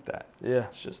anything like that. Yeah.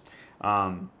 It's just,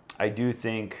 I do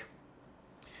think.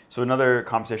 So another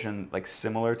competition like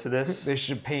similar to this. They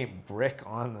should paint brick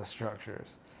on the structures.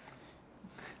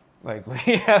 Like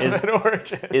we have at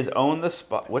Origin. Is Own the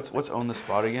Spot. What's Own the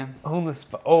Spot again? Own the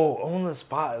Spot. Oh, Own the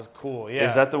Spot is cool. Yeah.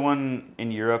 Is that the one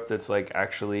in Europe that's like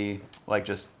actually like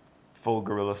just full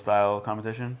guerrilla style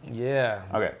competition? Yeah.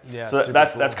 Okay. Yeah. So it's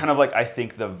that's super cool. kind of like I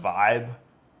think the vibe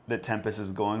that Tempest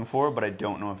is going for, but I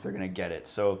don't know if they're gonna get it.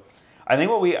 So I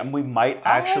think what we might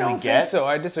actually I don't get. think so.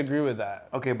 I disagree with that.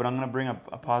 Okay, but I'm gonna bring up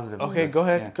a positive. Okay, this. go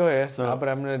ahead. Yeah. Go ahead. So but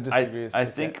I'm going to disagree. I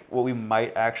think what we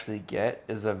might actually get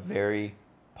is a very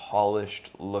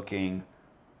polished looking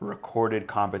recorded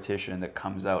competition that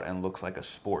comes out and looks like a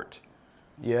sport.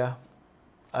 Yeah,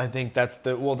 I think that's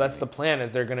the plan.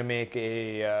 Is they're gonna make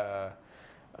a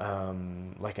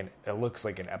it looks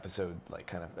like an episode, like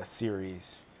kind of a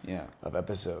series Yeah. of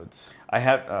episodes. I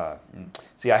have I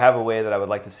have a way that I would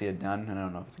like to see it done, and I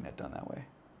don't know if it's gonna get done that way.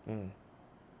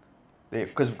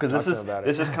 Because this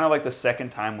is kind of like the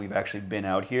second time we've actually been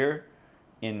out here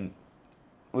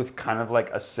with kind of like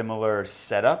a similar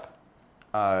setup,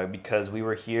 because we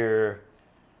were here,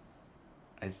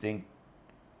 I think,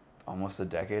 almost a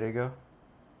decade ago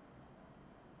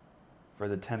for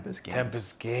the Tempest Games.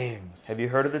 Tempest Games. Have you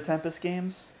heard of the Tempest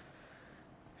Games?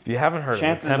 If you haven't heard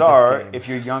Chances of the Tempest are, Games, if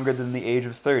you're younger than the age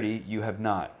of 30, you have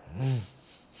not.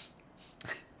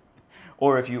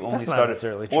 Or if you only That's not started,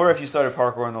 necessarily true. or if you started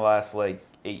parkour in the last like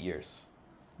 8 years,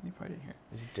 you probably didn't hear.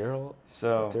 is Daryl?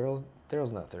 So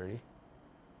Daryl's not 30.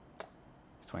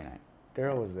 he's 29.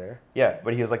 Daryl was there. Yeah,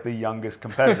 but he was like the youngest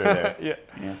competitor there. Yeah.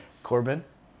 Yeah. Corbin.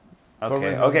 Okay.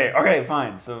 Corbin's Okay.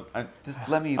 Fine. So just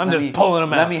let me. I'm let just me, pulling him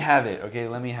Let out. me have it. Okay.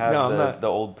 Let me have No, I'm not. the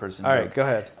old person. All right, joke. go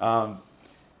ahead.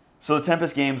 So the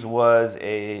Tempest Games was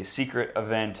a secret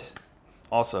event.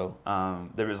 Also,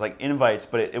 there was like invites,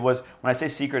 but it was, when I say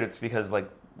secret, it's because like,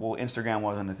 well, Instagram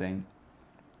wasn't a thing.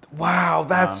 Wow,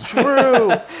 that's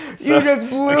true. So- You just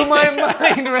blew my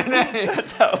mind, Renee.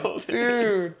 That's how old it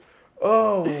is. Dude.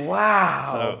 Oh, wow.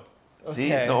 So, see,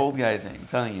 Okay. the old guy thing. I'm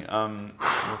telling you,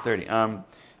 we're 30.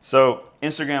 So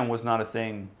Instagram was not a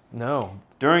thing No.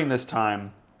 during this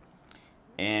time,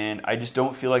 and I just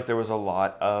don't feel like there was a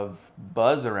lot of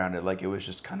buzz around it. Like, it was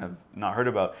just kind of not heard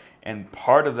about. And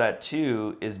part of that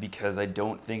too is because I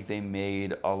don't think they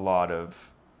made a lot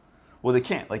of. Well, they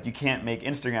can't. Like, you can't make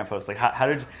Instagram posts. Like, how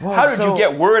did so- you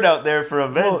get word out there for Well,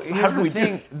 events? here's how did the we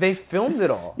thing. do? They filmed it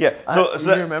all. Yeah. So, you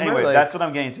that, remember? anyway, Like- that's what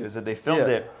I'm getting to, is that they filmed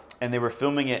Yeah. it, and they were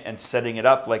filming it and setting it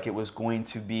up like it was going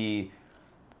to be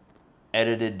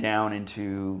edited down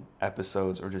into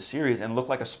episodes or just series and look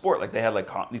like a sport. Like, they had like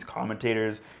these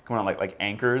commentators coming on, like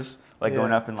anchors, like going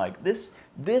Yeah. up and like this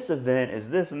event is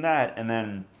this and that, and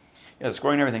then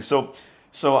scoring and everything.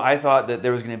 So I thought that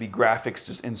there was going to be graphics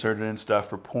just inserted and stuff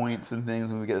for points and things,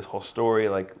 and we get this whole story,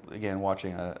 like, again,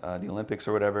 watching the Olympics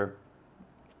or whatever,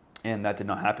 and that did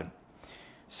not happen.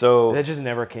 So That just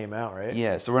never came out, right?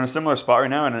 yeah, so we're in a similar spot right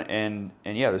now, and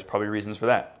yeah, there's probably reasons for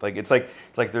that. Like, it's like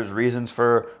there's reasons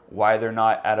for why they're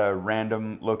not at a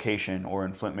random location or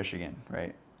in Flint, Michigan,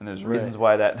 right? And there's reasons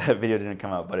why that video didn't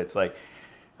come out. But it's like,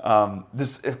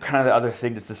 this kind of the other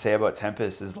thing just to say about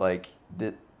Tempest is like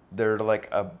that they're like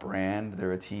a brand,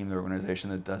 they're a team, they're an organization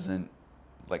that doesn't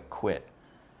like quit.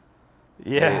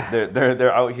 Yeah.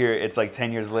 They're out here. It's like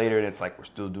 10 years later, and it's like we're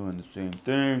still doing the same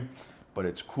thing, but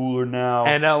it's cooler now.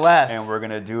 NLS. And we're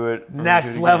gonna do it. we're gonna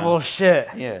Next do it level again. shit.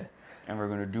 Yeah, and we're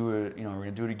gonna do it. We're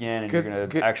gonna do it again, and Good- you're gonna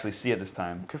good. actually see it this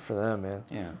time. Good for them, man.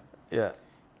 Yeah, Yeah.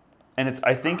 and it's.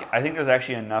 I think there's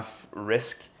actually enough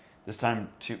risk this time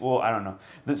to. Well, I don't know.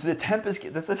 The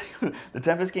Tempest. That's the thing. The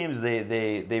Tempest Games.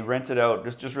 They rented out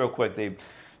just real quick.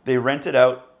 They rented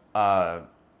out.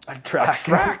 A track. A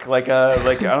track, like I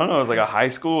don't know, it was like a high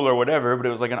school or whatever, but it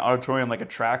was like an auditorium, like a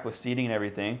track with seating and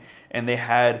everything. And they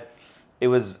had, it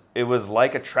was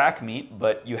like a track meet,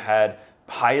 but you had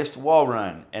highest wall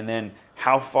run, and then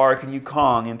how far can you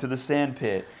Kong into the sand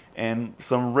pit, and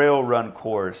some rail run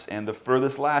course, and the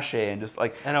furthest lache, and just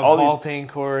like And a all vaulting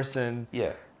course and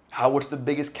yeah. What's the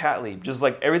biggest cat leap? Just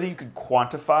like everything you could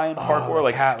quantify in parkour, the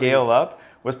like cat scale up,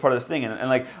 was part of this thing. And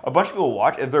like a bunch of people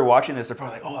watch, if they're watching this, they're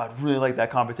probably like, oh, I'd really like that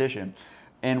competition.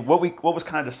 And what was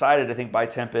kind of decided, I think, by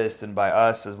Tempest and by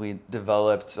us as we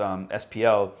developed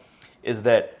SPL, is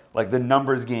that like the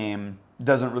numbers game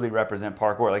doesn't really represent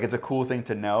parkour. Like, it's a cool thing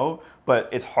to know, but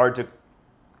it's hard to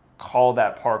call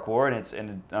that parkour.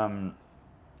 And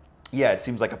it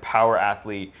seems like a power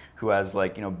athlete who has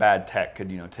like, bad tech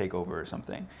could, take over or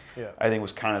something. Yeah. I think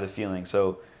was kind of the feeling.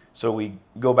 So we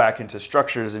go back into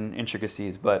structures and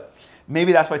intricacies, but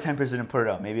maybe that's why Tempest didn't put it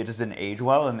out. Maybe it just didn't age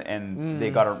well, and they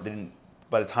didn't.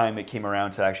 By the time it came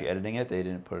around to actually editing it, they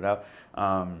didn't put it out.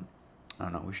 I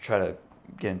don't know. We should try to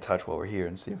get in touch while we're here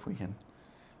and see if we can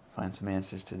find some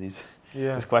answers to these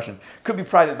questions. Could be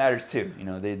private matters too.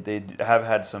 They have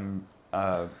had some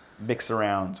mix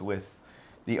arounds with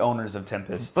the owners of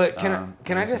Tempest. But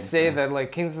can I just say so. that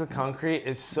like Kings of the Concrete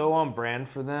is so on brand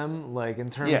for them, like in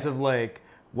terms of like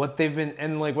what they've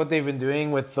been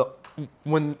doing with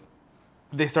when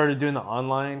they started doing the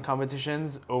online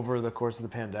competitions over the course of the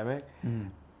pandemic.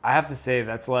 I have to say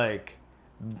that's like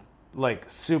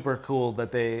super cool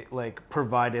that they like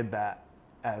provided that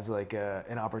as like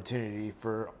an opportunity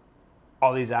for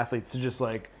all these athletes to just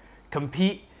like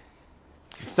compete.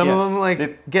 Some of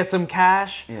them get some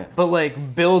cash, but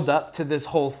like build up to this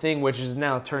whole thing, which is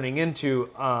now turning into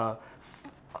a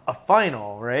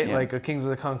final, right? Yeah. Like a Kings of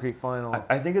the Concrete final.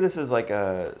 I think of this as like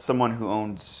someone who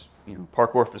owns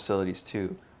parkour facilities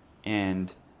too,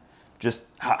 and just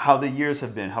how the years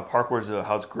have been, how parkour's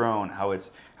how it's grown, how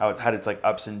it's had its like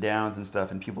ups and downs and stuff,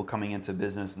 and people coming into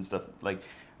business and stuff, like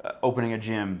opening a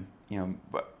gym.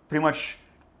 But pretty much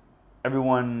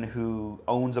everyone who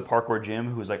owns a parkour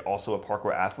gym who's like also a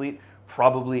parkour athlete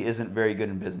probably isn't very good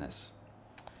in business.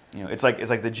 It's like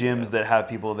the gyms that have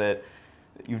people that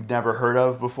you've never heard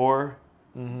of before.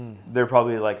 Mm-hmm. They're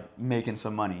probably like making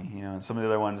some money, and some of the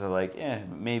other ones are like,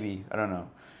 maybe, I don't know.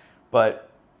 But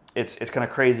it's kind of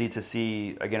crazy to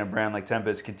see, again, a brand like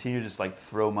Tempest continue to just like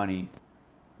throw money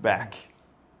back.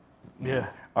 Yeah.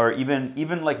 Or even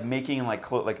like making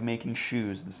making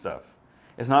shoes and stuff.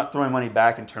 It's not throwing money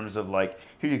back in terms of like,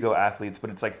 here you go, athletes, but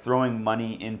it's like throwing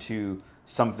money into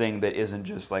something that isn't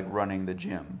just like running the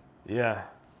gym. Yeah.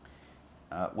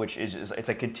 Which is it's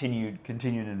a continued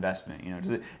investment.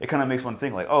 It kind of makes one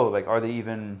think like, oh, like are they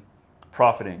even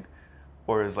profiting?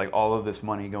 or is like all of this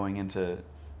money going into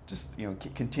just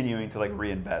continuing to like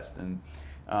reinvest? And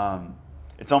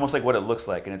it's almost like what it looks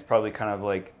like, and it's probably kind of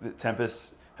like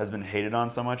Tempest has been hated on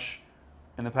so much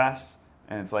in the past,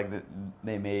 and it's like that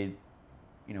they made,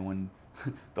 when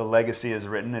the legacy is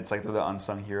written, it's like they're the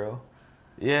unsung hero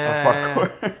of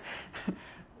parkour.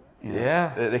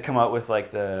 They come out with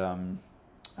like the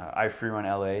iFreerun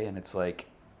LA, and it's like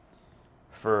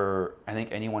for I think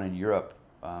anyone in Europe,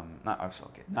 not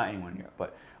anyone in Europe,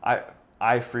 but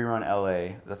iFreerun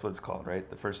LA, that's what it's called, right?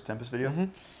 The first Tempest video. Mm-hmm.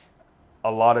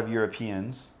 A lot of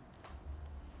Europeans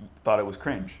thought it was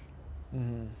cringe.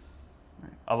 Mm-hmm.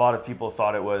 A lot of people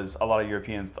thought it was. A lot of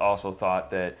Europeans also thought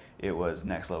that it was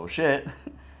next level shit.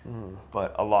 Mm-hmm.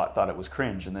 But a lot thought it was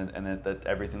cringe, and then that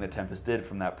everything that Tempest did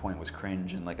from that point was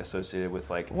cringe and like associated with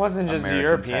like. It wasn't just American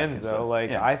Europeans though. Like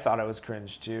I thought it was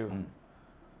cringe too,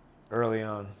 early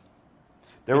on.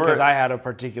 Because I had a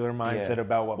particular mindset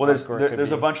about what parkour could be.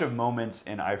 There's a bunch of moments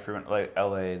in iFreerun like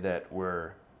LA that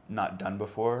were not done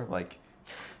before, like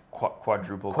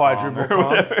quadruple comp.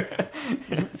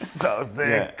 So sick.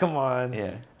 Yeah. Come on.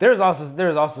 Yeah. There's also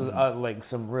like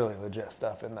some really legit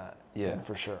stuff in that. Yeah.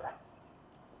 For sure.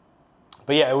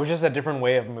 But yeah, it was just a different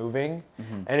way of moving,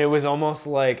 and it was almost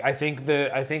like I think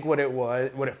what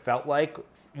it felt like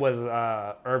was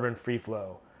urban free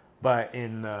flow, but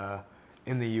in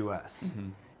the U.S.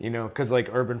 Because like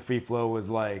urban free flow was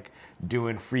like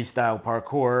doing freestyle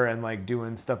parkour and like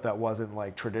doing stuff that wasn't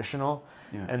like traditional,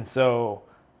 and so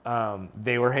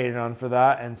they were hated on for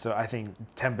that, and so I think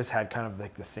Tempest had kind of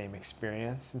like the same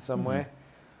experience in some way,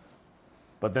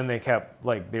 but then they kept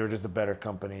like they were just a better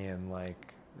company and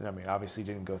like. I mean, obviously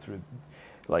didn't go through,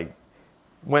 like,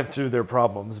 went through their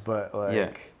problems, but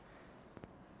like,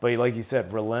 but like you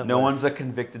said, relentless. No one's a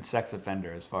convicted sex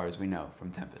offender, as far as we know, from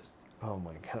Tempest. Oh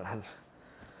my god.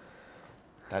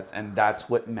 That's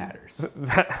what matters.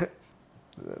 That's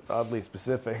oddly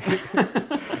specific.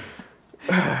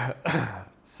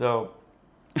 So,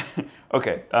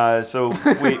 okay, so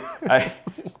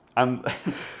I'm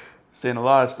saying a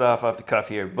lot of stuff off the cuff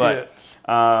here, but.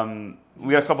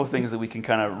 We got a couple of things that we can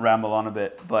kind of ramble on a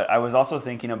bit, but I was also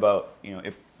thinking about,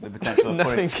 if the potential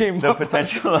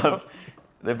of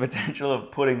the potential of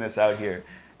putting this out here,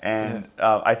 and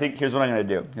I think here's what I'm going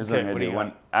to do. Here's what I'm going to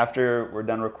do. After we're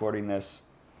done recording this,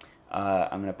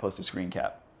 I'm going to post a screen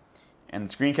cap, and the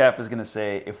screen cap is going to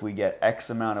say if we get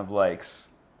X amount of likes,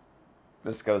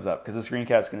 this goes up, because the screen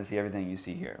cap is going to see everything you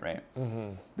see here, right?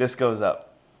 Mm-hmm. This goes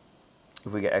up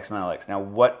if we get X amount of likes. Now,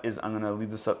 I'm going to leave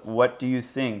this up. What do you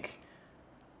think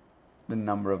the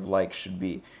number of likes should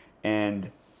be?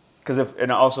 And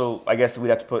also I guess we'd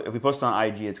have to if we post it on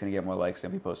IG, it's going to get more likes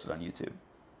than if we post it on YouTube.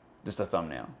 Just a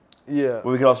thumbnail. Yeah. But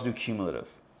we could also do cumulative.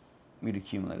 We do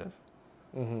cumulative.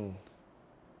 Mm-hmm.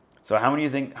 So how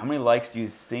many likes do you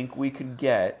think we could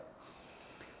get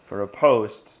for a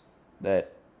post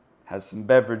that has some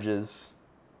beverages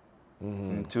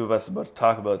and two of us about to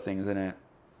talk about things in it?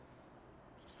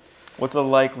 What's a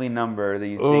likely number that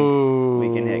you think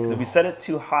we can hit? Because if we set it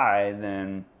too high,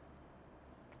 then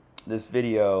this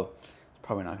video is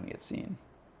probably not going to get seen.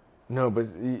 No, but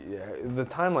the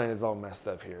timeline is all messed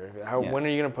up here. When are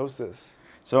you going to post this?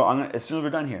 So as soon as we're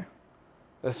done here.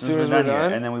 As soon as we're done?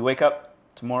 Here, and then we wake up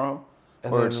tomorrow,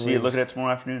 or look at it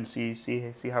tomorrow afternoon and see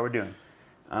how we're doing.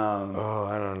 I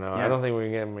don't know. Yeah. I don't think we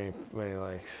can get many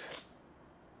likes.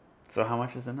 So how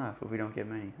much is enough if we don't get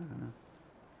many? I don't know.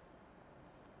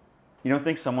 You don't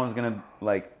think someone's gonna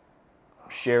like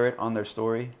share it on their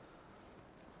story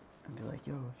and be like,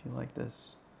 "Yo, if you like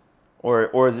this,"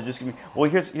 or is it just gonna be? Well,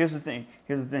 here's the thing.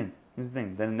 Then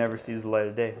it never sees the light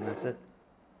of day, and that's it.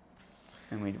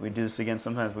 And we do this again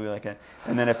sometimes. We like it,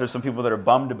 and then if there's some people that are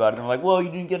bummed about it, they're like, "Well, you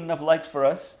didn't get enough likes for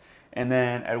us," and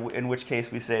then in which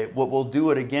case we say, "Well, we'll do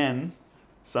it again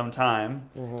sometime,"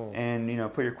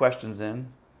 and put your questions in,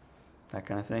 that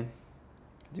kind of thing.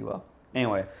 Do well.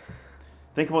 Anyway.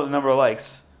 Think about the number of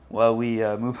likes while we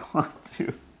move on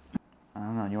to, I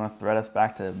don't know, you want to thread us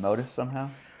back to Modus somehow?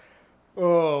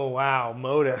 Oh, wow.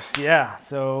 Modus. Yeah.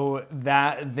 So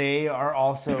that they are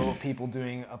also people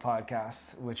doing a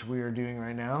podcast, which we are doing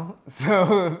right now.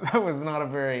 So that was not a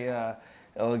very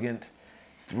elegant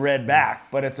thread back,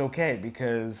 but it's okay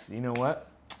because you know what?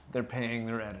 They're paying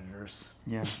their editors.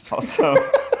 Yeah. Also,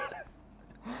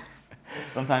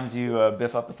 sometimes you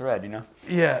biff up a thread,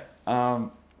 Yeah.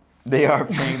 They are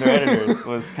paying their editors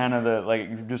was kind of the, like,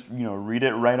 you just, read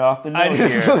it right off the note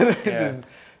here.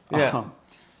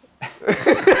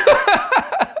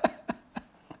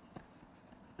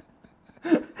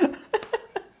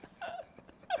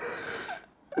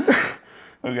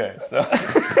 Okay,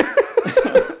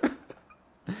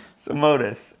 so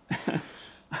Modus.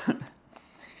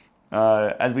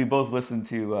 as we both listened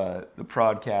to the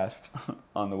podcast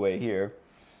on the way here,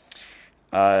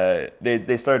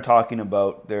 they started talking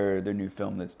about their new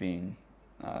film that's being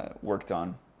worked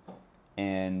on,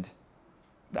 and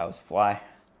that was Fly,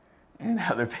 and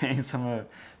how they're paying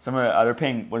they're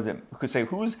paying, what is it? Could say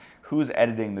who's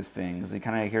editing this thing? Because they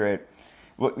kind of hear it.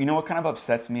 What kind of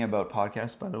upsets me about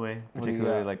podcasts, by the way,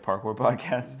 particularly like parkour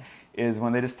podcasts, is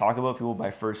when they just talk about people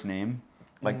by first name,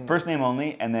 like first name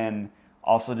only, and then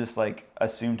also just like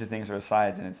assume to things are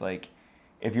asides. And it's like,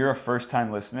 if you're a first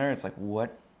time listener, it's like,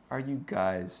 what are you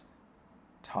guys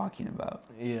talking about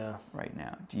right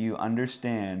now? Do you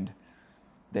understand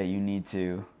that you need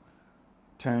to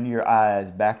turn your eyes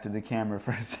back to the camera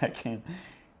for a second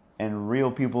and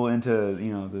reel people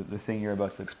into, the thing you're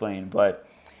about to explain? But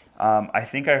I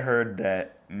think I heard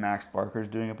that Max Barker's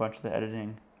doing a bunch of the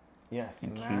editing. Yes,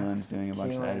 and Max, Keelan's doing a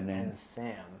bunch of the editing. And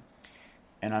Sam.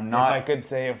 And I'm not... If I could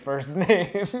say a first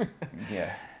name.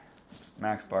 Yeah.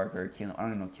 Max Barker, Keelan. I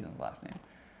don't even know Keelan's last name.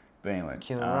 But anyway.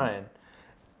 Keelan Ryan.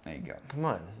 There you go. Come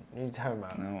on. What are you talking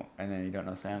about? No, and then you don't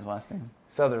know Sam's last name?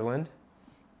 Sutherland.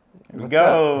 There we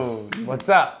go. What's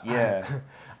up? Yeah.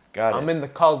 Got it. I'm in the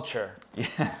culture.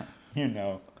 Yeah. You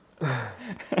know.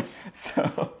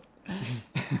 So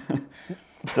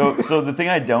the thing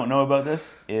I don't know about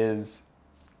this is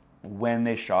when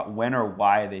or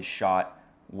why they shot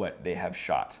what they have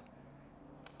shot.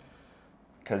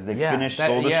 Because they finished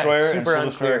Soul Destroyer, and Soul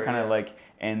Destroyer kind of like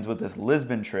ends with this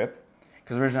Lisbon trip.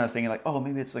 Because originally I was thinking like, oh,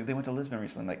 maybe it's like they went to Lisbon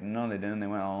recently. Like, no, they didn't. They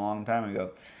went a long time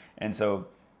ago. And so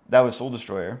that was Soul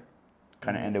Destroyer.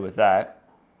 Kind of ended with that.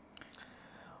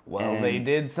 Well, they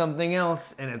did something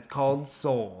else, and it's called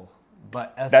Soul.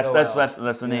 But S-O-L.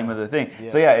 That's the name of the thing. Yeah.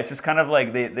 So yeah, it's just kind of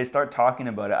like they start talking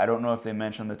about it. I don't know if they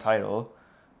mentioned the title.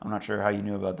 I'm not sure how you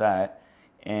knew about that.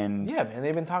 And yeah, man,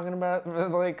 they've been talking about it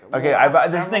like. Okay,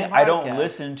 this thing I don't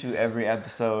listen to every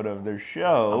episode of their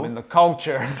show. I'm in the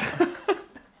culture.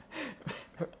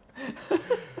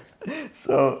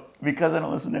 So because I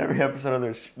don't listen to every episode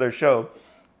of their show,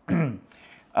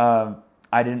 I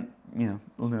didn't know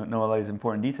all these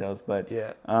important details. But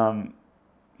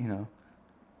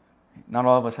not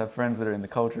all of us have friends that are in the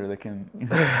culture that can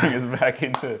bring us back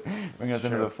into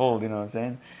the fold. You know what I'm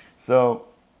saying? So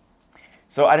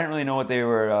I didn't really know what they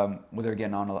were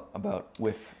getting on about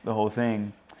with the whole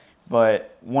thing,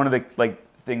 but one of the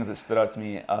things that stood out to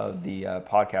me of the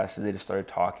podcast is they just started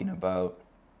talking about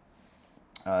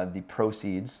the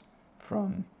proceeds.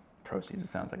 It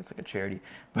sounds like it's like a charity,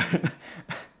 but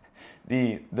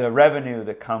the revenue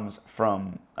that comes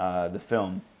from the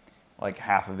film, like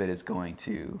half of it is going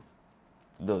to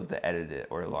those that edited it,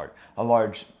 or a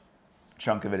large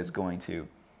chunk of it is going to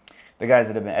the guys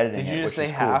that have been editing it. Did you just say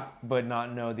half, but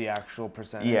not know the actual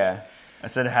percentage? Yeah. I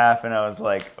said half, and I was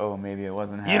like, oh, maybe it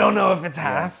wasn't half. You don't know if it's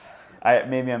half?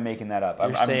 Maybe I'm making that up.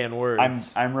 You're saying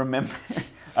words. I'm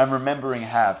remembering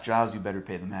half. Giles, you better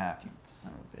pay them half, you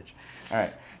son of a bitch. All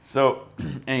right. So,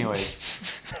 anyways,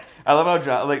 I love how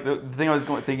Giles, like the thing I was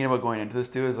thinking about going into this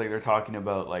too is like they're talking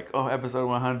about like, oh, episode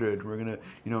 100, we're gonna,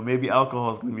 maybe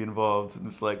alcohol is gonna be involved, and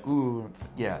it's like, ooh,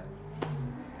 yeah.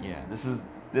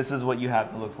 This is what you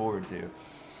have to look forward to.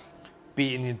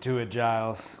 Beating you to it,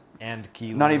 Giles and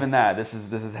Keelan. Not even that. This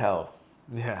is hell.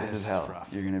 Yeah, this is hell. Rough.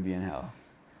 You're gonna be in hell.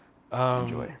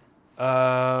 Enjoy.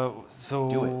 So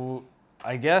do it.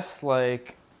 I guess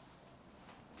like,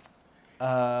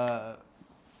 do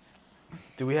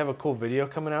we have a cool video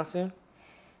coming out soon?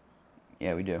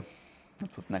 Yeah, we do.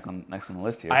 That's what's next on the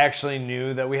list here. I actually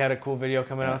knew that we had a cool video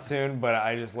coming out soon, but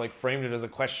I just like framed it as a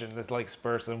question that's like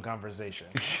spur some conversation.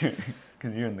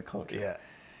 Because you're in the culture. Yeah.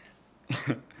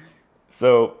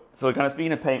 So kind of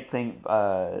speaking of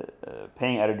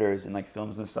paying editors and like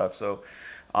films and stuff. So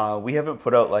we haven't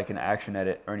put out like an action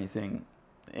edit or anything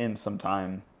in some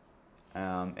time,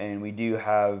 and we do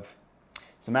have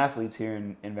some athletes here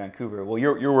in Vancouver. Well,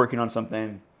 you're working on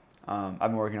something. I've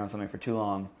been working on something for too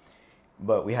long,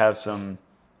 but we have some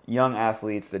young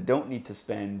athletes that don't need to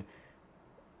spend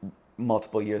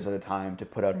multiple years at a time to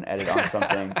put out an edit on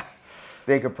something.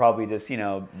 They could probably just,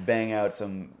 bang out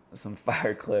some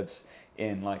fire clips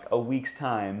in like a week's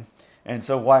time. And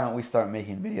so why don't we start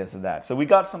making videos of that? So we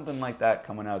got something like that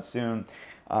coming out soon.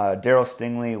 Daryl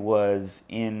Stingley was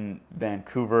in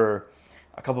Vancouver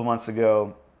a couple months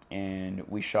ago, and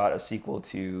we shot a sequel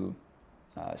to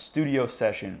Studio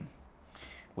Session,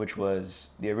 which was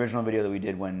the original video that we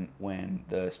did when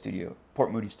the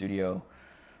Port Moody studio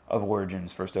of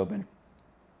Origins first opened.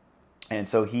 And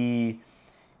so he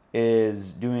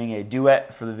is doing a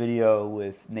duet for the video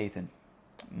with Nathan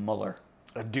Muller.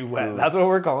 A duet. That's what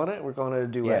we're calling it? We're calling it a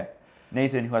duet. Yeah.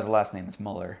 Nathan, who has a last name that's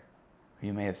Muller, who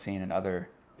you may have seen in other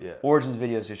Yeah. Origins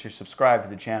videos, you should subscribe to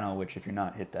the channel, which if you're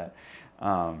not, hit that.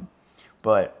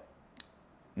 But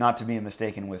not to be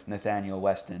mistaken with Nathaniel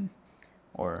Weston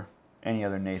or any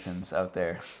other Nathans out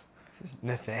there.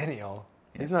 Nathaniel?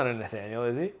 Yes. He's not a Nathaniel,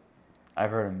 is he?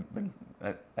 I've heard him,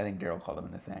 but I think Daryl called him a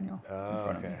Nathaniel in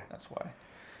front of me. That's why.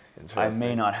 I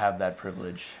may not have that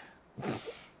privilege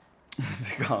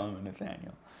to call him a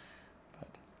Nathaniel, but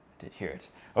I did hear it.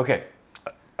 Okay.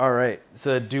 All right.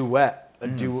 So a duet.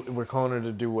 We're calling it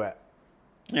a duet.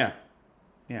 Yeah.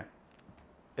 Yeah.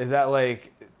 Is that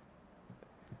like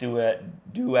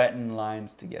Duetting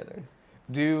lines together.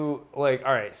 all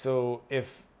right, so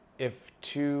if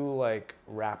two like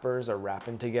rappers are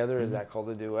rapping together, is that called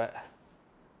a duet?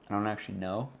 I don't actually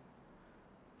know.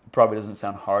 It probably doesn't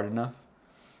sound hard enough.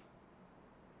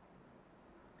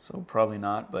 So probably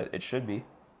not, but it should be.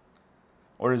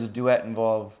 Or does a duet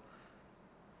involve,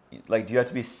 like, do you have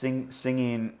to be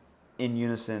singing in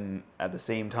unison at the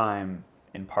same time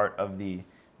in part of the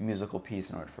musical piece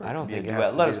in order for it I don't to be think a it duet?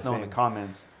 has to Let be us the know in same. the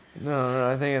comments. No,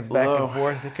 I think it's back Below. and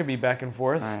forth. It could be back and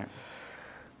forth. All right.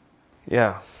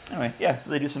 Yeah. Anyway, yeah, so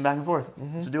they do some back and forth.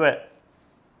 It's a duet.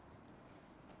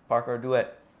 Parkour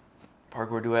duet.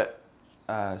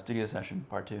 Studio session,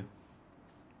 part 2.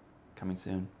 Coming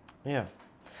soon. Yeah.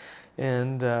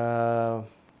 And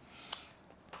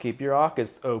keep your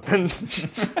AUKUS open.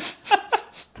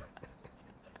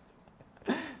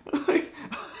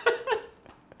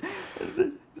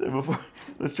 Before,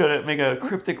 let's try to make a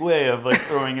cryptic way of like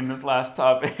throwing in this last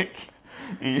topic.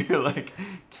 And you're like,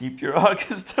 keep your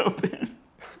August open.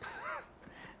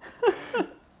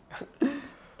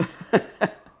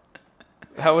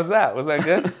 How was that? Was that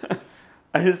good?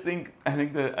 I think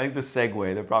the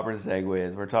segue, the proper segue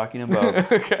is we're talking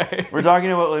about Okay. we're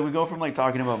talking about like we go from like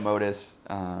talking about Modus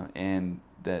and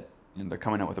that they're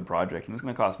coming out with a project and it's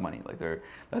gonna cost money. Like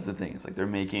that's the thing. It's like they're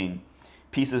making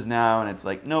pieces now and it's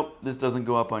like, nope, this doesn't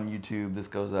go up on YouTube. This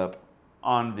goes up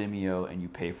on Vimeo and you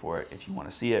pay for it if you want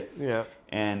to see it. Yeah.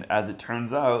 And as it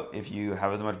turns out, if you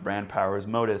have as much brand power as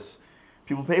Modus,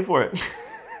 people pay for it.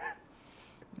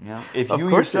 If Of you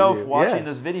course they yourself do, watching yeah.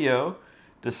 this video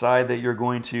decide that you're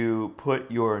going to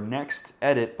put your next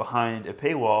edit behind a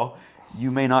paywall, you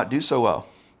may not do so well.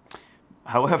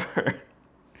 However,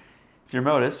 if you're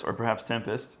Modus or perhaps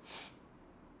Tempest,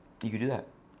 you could do that.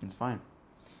 It's fine.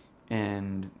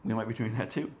 And we might be doing that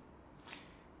too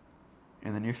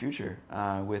in the near future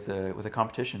with a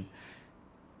competition.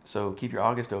 So keep your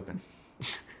August open.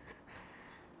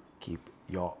 Keep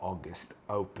your August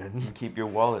open. And keep your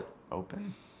wallet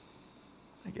open,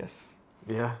 I guess.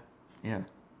 Yeah. Yeah. Is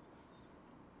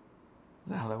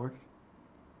that how that works?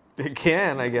 It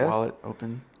can, I guess. Wallet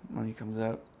open, money comes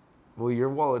out, Well, your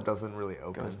wallet doesn't really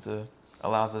open.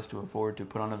 allows us to afford to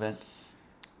put on an event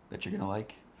that you're gonna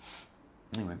like.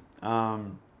 Anyway,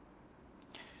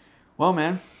 well,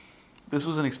 man, this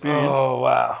was an experience. Oh,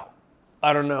 wow.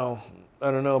 I don't know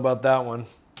about that one.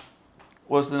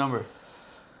 What's the number?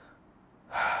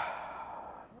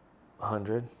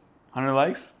 100. 100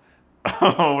 likes?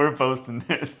 Oh, we're posting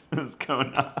this. This is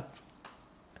coming up.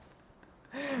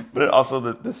 But also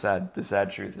the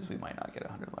sad truth is we might not get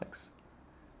 100 likes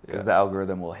because the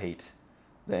algorithm will hate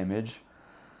the image,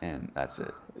 and that's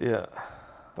it. Yeah.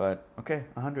 But okay,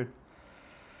 100.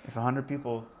 If 100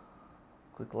 people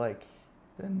click like,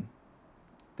 then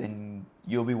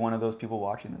you'll be one of those people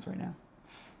watching this right now.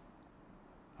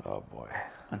 Oh, boy.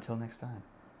 Until next time.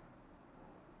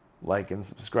 Like and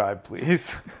subscribe,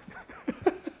 please.